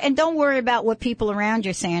 you gotta, and don't worry about what people around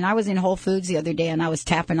you are saying. I was in Whole Foods the other day and I was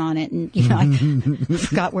tapping on it and, I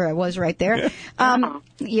forgot where I was right there.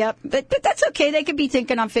 Yep. But that's okay. They could be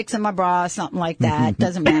thinking I'm fixing my bra, something like that.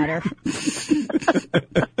 Doesn't matter.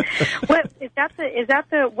 What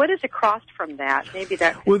is across from that? Maybe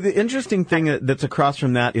that. Well, the interesting thing that's across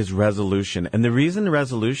from that is resolution. And the reason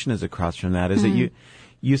resolution is across from that is that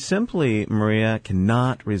you simply, Maria,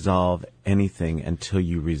 cannot resolve anything until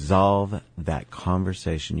you resolve that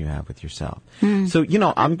conversation you have with yourself. So,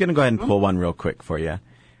 I'm going to go ahead and pull one real quick for you.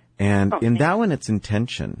 And in that one, it's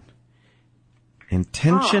intention.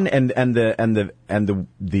 Intention and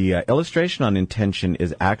the illustration on intention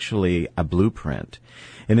is actually a blueprint.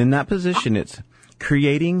 And in that position, it's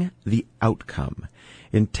creating the outcome.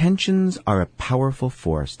 Intentions are a powerful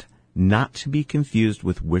force, not to be confused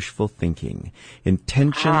with wishful thinking.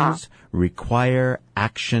 Intentions require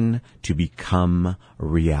action to become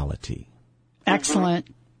reality. Excellent.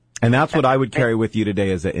 And that's what I would carry with you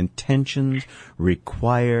today, is that intentions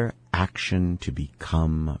require action to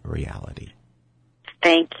become reality.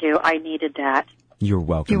 Thank you. I needed that. You're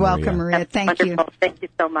welcome, You're welcome, Maria. Thank you. Thank you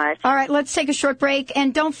so much. All right, let's take a short break.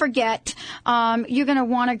 And don't forget, you're going to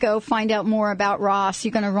want to go find out more about Ross.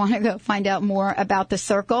 You're going to want to go find out more about The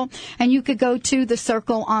Circle. And you could go to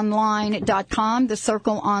thecircleonline.com,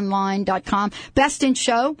 thecircleonline.com. Best in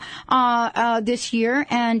show this year.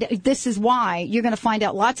 And this is why. You're going to find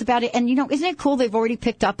out lots about it. And, isn't it cool they've already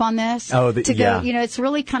picked up on this? Oh, yeah. It's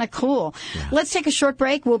really kind of cool. Yeah. Let's take a short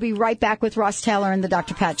break. We'll be right back with Ross Taylor and the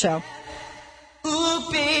Dr. Pat Show.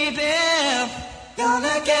 Ooh, baby,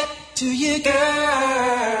 gonna get to you,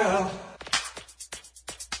 girl.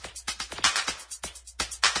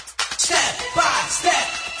 Step by step.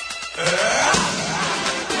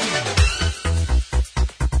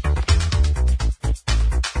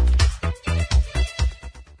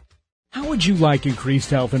 How would you like increased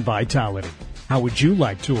health and vitality? How would you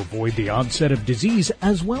like to avoid the onset of disease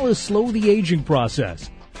as well as slow the aging process?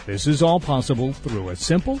 This is all possible through a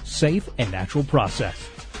simple, safe, and natural process.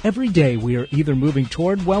 Every day we are either moving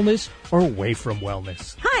toward wellness or away from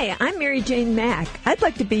wellness. Hi, I'm Mary Jane Mack. I'd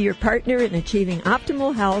like to be your partner in achieving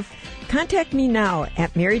optimal health. Contact me now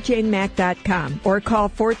at maryjanemack.com or call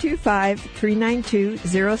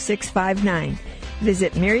 425-392-0659.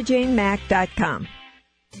 Visit maryjanemack.com.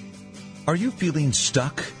 Are you feeling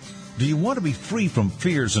stuck? Do you want to be free from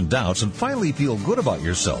fears and doubts and finally feel good about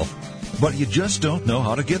yourself, but you just don't know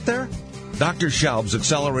how to get there? Dr. Schaub's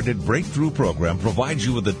Accelerated Breakthrough Program provides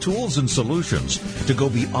you with the tools and solutions to go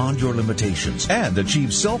beyond your limitations and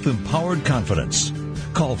achieve self-empowered confidence.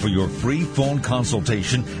 Call for your free phone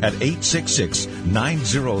consultation at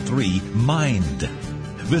 866-903-MIND.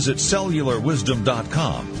 Visit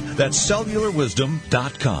cellularwisdom.com. That's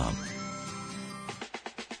cellularwisdom.com.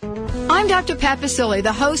 I'm Dr. Pat Basile,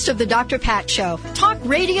 the host of the Dr. Pat Show, talk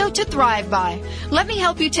radio to thrive by. Let me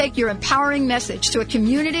help you take your empowering message to a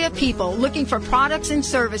community of people looking for products and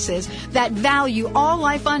services that value all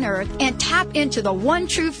life on earth and tap into the one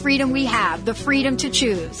true freedom we have, the freedom to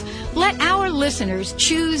choose. Let our listeners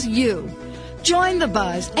choose you. Join the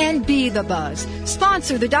buzz and be the buzz.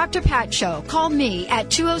 Sponsor the Dr. Pat Show. Call me at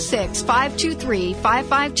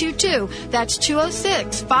 206-523-5522. That's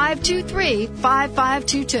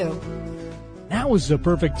 206-523-5522. Now is the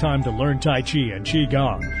perfect time to learn Tai Chi and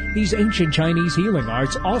Qigong. These ancient Chinese healing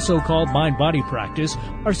arts, also called mind-body practice,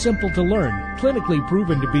 are simple to learn, clinically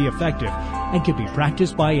proven to be effective, and can be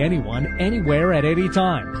practiced by anyone, anywhere, at any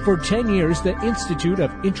time. For 10 years, the Institute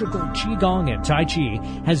of Integral Qigong and Tai Chi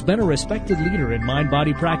has been a respected leader in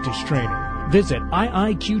mind-body practice training. Visit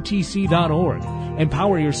iiqtc.org.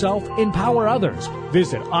 Empower yourself, empower others.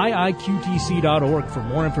 Visit iiqtc.org for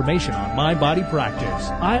more information on mind-body practice.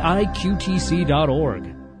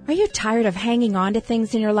 iiqtc.org. Are you tired of hanging on to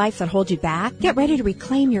things in your life that hold you back? Get ready to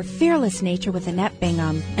reclaim your fearless nature with Annette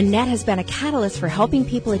Bingham. Annette has been a catalyst for helping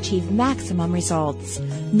people achieve maximum results.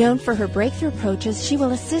 Known for her breakthrough approaches, she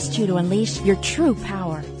will assist you to unleash your true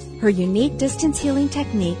power. Her unique distance healing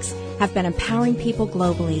techniques have been empowering people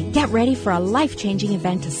globally. Get ready for a life-changing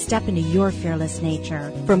event to step into your fearless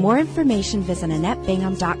nature. For more information, visit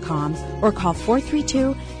AnnetteBingham.com or call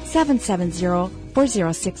 432-770-14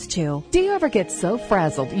 4062. Do you ever get so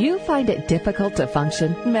frazzled you find it difficult to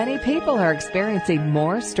function? Many people are experiencing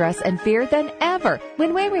more stress and fear than ever.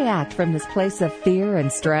 When we react from this place of fear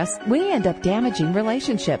and stress, we end up damaging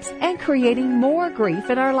relationships and creating more grief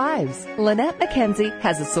in our lives. Lynette McKenzie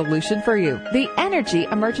has a solution for you. The Energy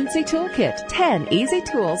Emergency Toolkit. 10 easy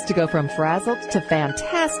tools to go from frazzled to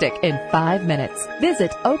fantastic in 5 minutes.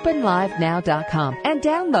 Visit openlivenow.com and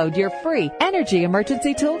download your free Energy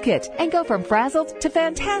Emergency Toolkit and go from frazzled to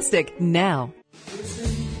fantastic now.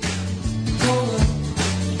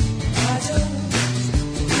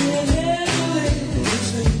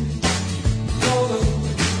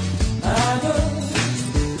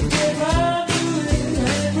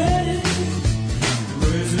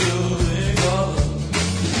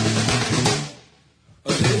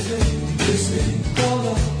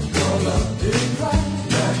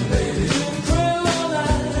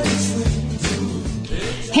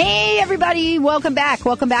 Everybody, welcome back.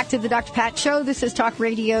 Welcome back to the Dr. Pat Show. This is Talk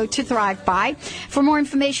Radio to Thrive By. For more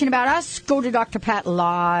information about us, go to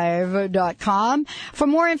drpatlive.com. For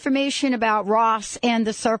more information about Ross and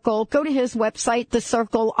The Circle, go to his website,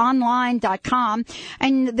 thecircleonline.com.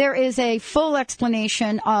 And there is a full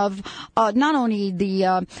explanation of not only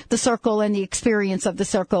the Circle and the experience of The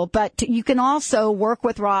Circle, but you can also work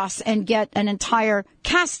with Ross and get an entire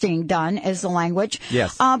casting done as the language.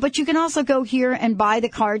 Yes. But you can also go here and buy the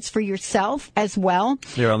cards for yourself as well.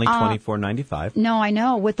 They're only $24.95. No, I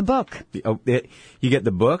know, with the book. You get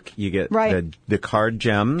the book, you get the card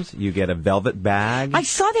gems, you get a velvet bag. I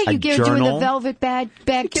saw that you get doing the velvet bag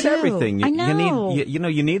you too. Get everything. I know.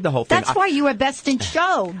 You need the whole thing. That's why you were best in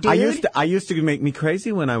show, dude. I used to make me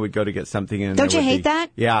crazy when I would go to get something in. Don't you hate that?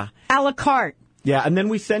 Yeah. A la carte. Yeah, and then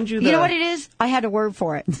we send you the... You know what it is? I had a word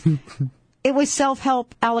for it. It was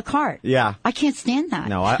self-help a la carte. Yeah. I can't stand that.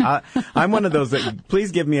 No, I'm one of those that,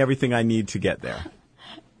 please give me everything I need to get there.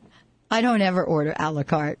 I don't ever order a la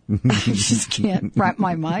carte. I just can't wrap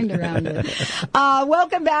my mind around it.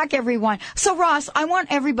 Welcome back, everyone. So, Ross, I want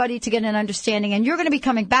everybody to get an understanding, and you're going to be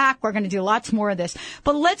coming back. We're going to do lots more of this.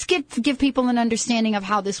 But let's give people an understanding of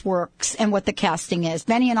how this works and what the casting is.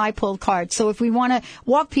 Benny and I pulled cards. So if we want to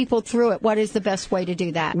walk people through it, what is the best way to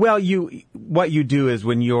do that? Well, what you do is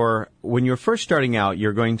when you're first starting out,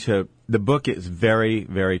 you're going to... The book is very,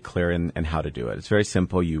 very clear in how to do it. It's very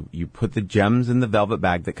simple. You put the gems in the velvet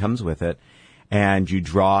bag that comes with it, and you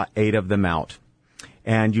draw 8 of them out.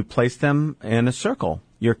 And you place them in a circle.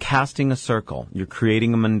 You're casting a circle. You're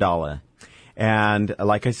creating a mandala. And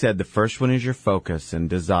like I said, the first one is your focus and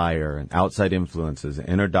desire and outside influences,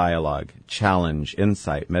 inner dialogue, challenge,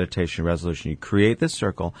 insight, meditation, resolution. You create this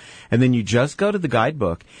circle, and then you just go to the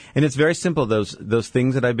guidebook. And it's very simple. Those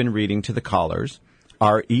things that I've been reading to the callers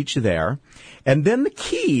are each there. And then the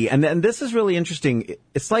key, and this is really interesting,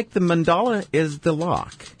 it's like the mandala is the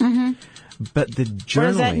lock. Mm-hmm. But the journaling... What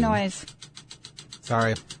is that noise?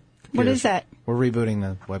 Sorry. What is that? We're rebooting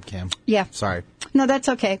the webcam. Yeah. Sorry. No, that's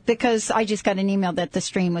okay, because I just got an email that the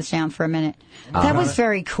stream was down for a minute. That was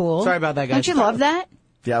very cool. Sorry about that, guys. Don't you love that?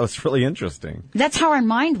 Yeah, it was really interesting. That's how our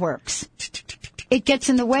mind works. It gets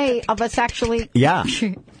in the way of us actually... Yeah.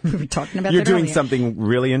 We were talking about You're that doing earlier. something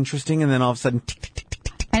really interesting, and then all of a sudden...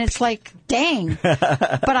 And it's like, dang.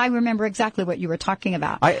 But I remember exactly what you were talking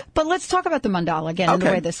about. But let's talk about the mandala again and the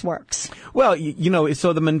way this works. Well,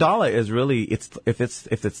 so the mandala is really, if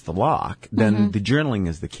it's the lock, then the journaling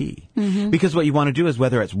is the key. Mm-hmm. Because what you want to do is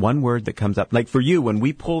whether it's one word that comes up, like for you, when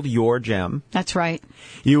we pulled your gem. That's right.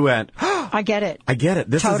 You went, I get it. I get it.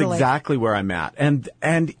 This is exactly where I'm at. And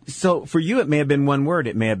so for you, it may have been one word.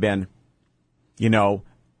 It may have been,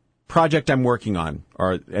 project I'm working on,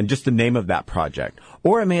 and just the name of that project.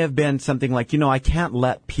 Or it may have been something like, I can't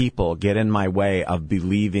let people get in my way of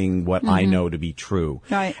believing what I know to be true.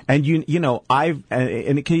 Right. And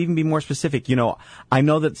and it can even be more specific. I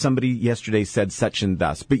know that somebody yesterday said such and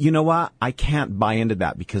thus, but you know what? I can't buy into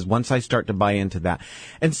that, because once I start to buy into that.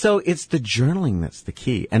 And so it's the journaling that's the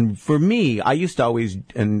key. And for me, I used to always,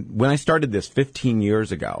 and when I started this 15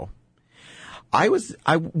 years ago, I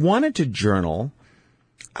wanted to journal.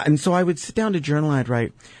 And so I would sit down to journal, and I'd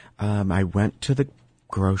write, I went to the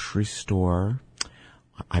grocery store,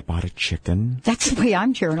 I bought a chicken. That's the way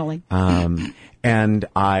I'm journaling. And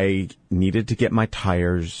I needed to get my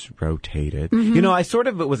tires rotated. Mm-hmm.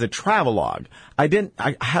 It was a travelogue.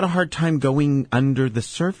 I had a hard time going under the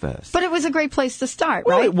surface. But it was a great place to start,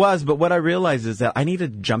 right? Well, it was, but what I realized is that I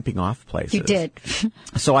needed jumping off places. You did.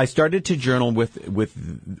 So I started to journal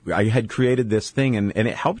I had created this thing, and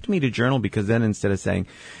it helped me to journal, because then instead of saying,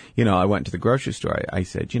 I went to the grocery store, I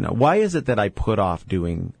said, why is it that I put off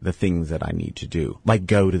doing the things that I need to do? Like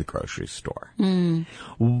go to the grocery store.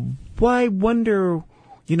 Why wonder wonder,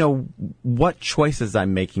 what choices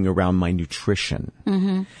I'm making around my nutrition.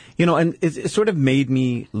 Mm-hmm. And it sort of made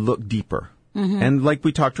me look deeper. Mm-hmm. And like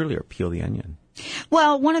we talked earlier, peel the onion.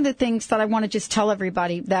 Well, one of the things that I want to just tell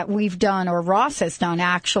everybody that we've done, or Ross has done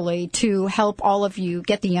actually, to help all of you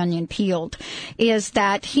get the onion peeled, is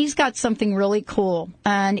that he's got something really cool.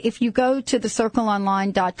 And if you go to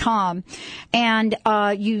thecircleonline.com and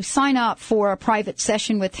you sign up for a private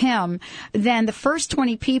session with him, then the first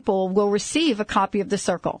 20 people will receive a copy of The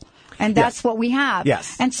Circle. And that's what we have.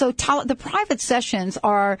 Yes. And so the private sessions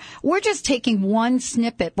we're just taking one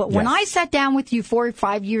snippet. But when I sat down with you 4 or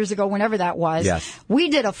 5 years ago, whenever that was, we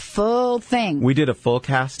did a full thing. We did a full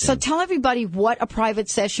casting. So tell everybody what a private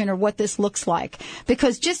session or what this looks like.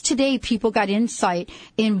 Because just today, people got insight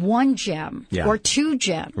in one gem or 2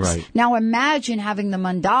 gems. Right. Now imagine having the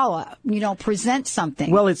mandala, present something.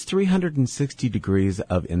 Well, it's 360 degrees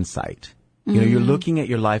of insight. You're looking at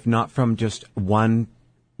your life not from just one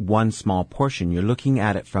small portion. You're looking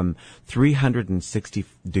at it from 360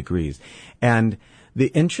 degrees. And the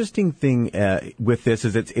interesting thing with this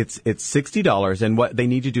is it's $60, and what they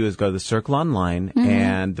need to do is go to the Circle Online,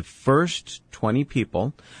 and the first 20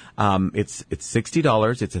 people, it's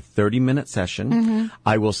 $60. It's a 30-minute session.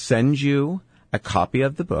 I will send you a copy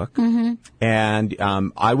of the book, and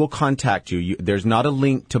I will contact you. There's not a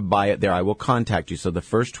link to buy it there. I will contact you. So the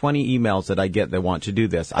first 20 emails that I get that want to do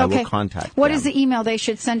this, I will contact What them. is the email they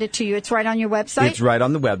should send it to you? It's right on your website? It's right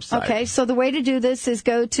on the website. Okay, so the way to do this is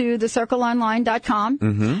go to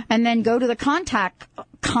thecircleonline.com and then go to the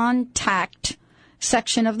contact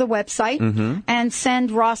section of the website and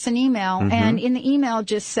send Ross an email. And in the email,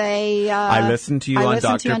 just say, I listened to you on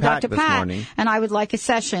Dr. Pat this morning. And I would like a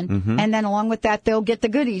session. And then along with that, they'll get the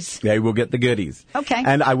goodies. They will get the goodies. Okay.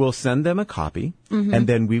 And I will send them a copy. And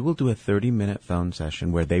then we will do a 30-minute phone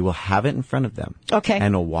session where they will have it in front of them. Okay.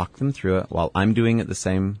 And I'll walk them through it while I'm doing it the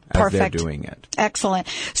same as they're doing it. Excellent.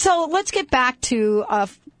 So let's get back to,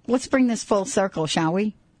 let's bring this full circle, shall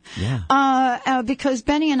we? Yeah. Because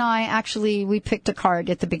Benny and I actually, we picked a card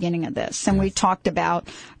at the beginning of this, and we talked about,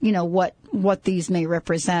 what these may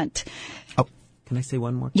represent. Oh, can I say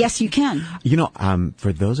one more? Yes, you can.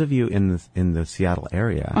 For those of you in the Seattle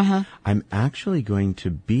area, I'm actually going to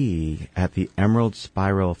be at the Emerald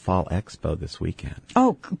Spiral Fall Expo this weekend.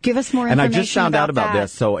 Oh, give us more information. And I just found out about that.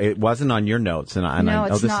 this, so it wasn't on your notes, and I know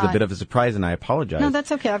this is a bit of a surprise, and I apologize. No,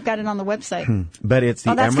 that's okay. I've got it on the website. But it's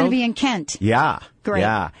the that's Emerald. going to be in Kent. Yeah. Great.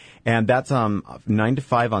 Yeah. And that's 9 to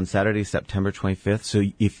 5 on Saturday, September 25th. So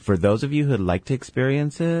for those of you who'd like to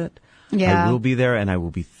experience it, I will be there, and I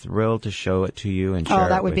will be thrilled to show it to you and share it with you. Oh,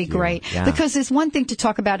 that would be great. Yeah. Because there's one thing to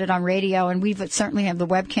talk about it on radio, and we certainly have the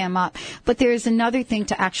webcam up, but there's another thing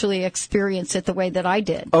to actually experience it the way that I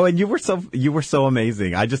did. Oh, and you were so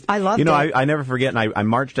amazing. I loved it. I never forget, and I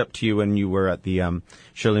marched up to you when you were at the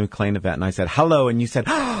Shirley MacLaine event, and I said, hello, and you said,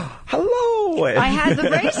 hello. I had the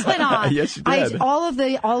bracelet on. Yes, you did. All of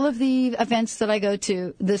the events that I go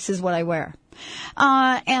to, this is what I wear.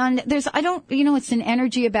 And it's an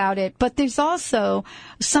energy about it, but there's also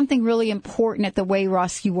something really important at the way,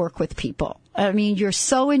 Ross, you work with people. I mean, you're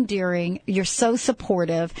so endearing, you're so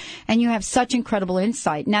supportive, and you have such incredible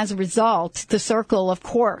insight. And as a result, the Circle, of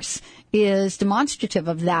course, is demonstrative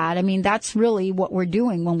of that. I mean, that's really what we're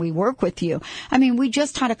doing when we work with you. I mean, we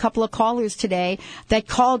just had a couple of callers today that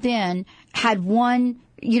called in, had one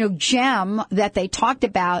gem that they talked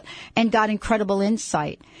about and got incredible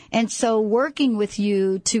insight. And so working with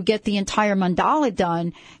you to get the entire mandala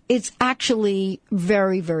done, it's actually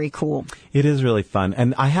very, very cool. It is really fun.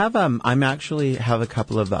 And I have, I'm actually have a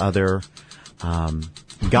couple of other,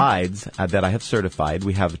 guides that I have certified.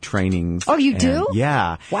 We have trainings. Oh, you do?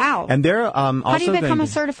 Yeah. Wow. And they're, also how do you become a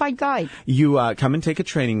certified guide? You, come and take a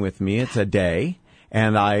training with me. It's a day.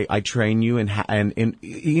 And I train you and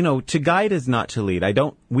to guide is not to lead.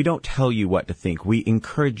 We don't tell you what to think. We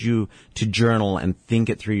encourage you to journal and think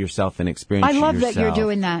it through yourself and experience it yourself. I love that you're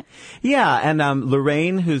doing that. Yeah. And,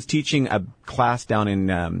 Lorraine, who's teaching a class down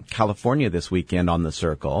in, California this weekend on the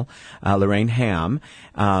Circle, Lorraine Ham,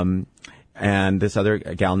 and this other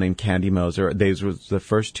gal named Candy Moser. These were the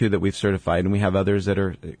first 2 that we've certified, and we have others that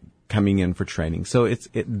are coming in for training. So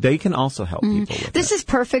they can also help people with this. Is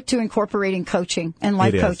perfect to incorporating coaching and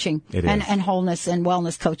life coaching and wholeness and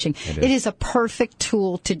wellness coaching. It is a perfect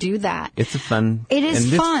tool to do that. It's fun. It is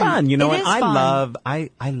fun. It's fun. And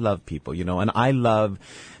I love people, and I love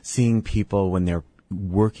seeing people when they're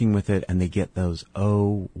working with it and they get those,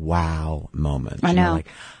 oh, wow moments. I know. Like,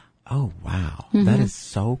 oh, wow, that is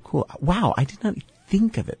so cool. Wow, I did not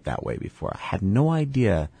think of it that way before. I had no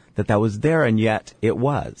idea that was there, and yet it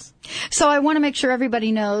was. So I want to make sure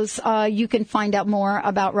everybody knows you can find out more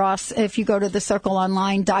about Ross if you go to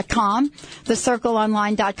thecircleonline.com,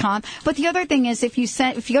 thecircleonline.com. But the other thing is if you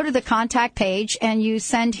go to the contact page and you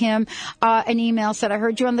send him an email, said I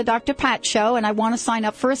heard you on the Dr. Pat show and I want to sign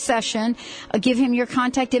up for a session, give him your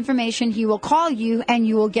contact information, he will call you and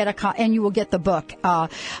you will get the book.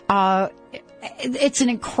 It's an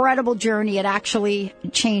incredible journey. It actually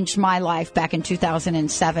changed my life back in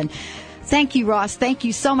 2007. Thank you, Ross. Thank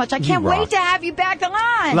you so much. I can't wait to have you back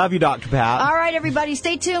on. Love you, Dr. Pat. All right, everybody,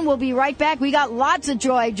 stay tuned. We'll be right back. We got lots of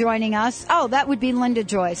Joy joining us. Oh, that would be Linda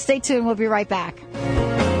Joy. Stay tuned. We'll be right back.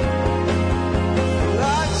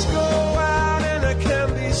 Lights go out and I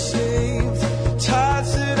can't be seen.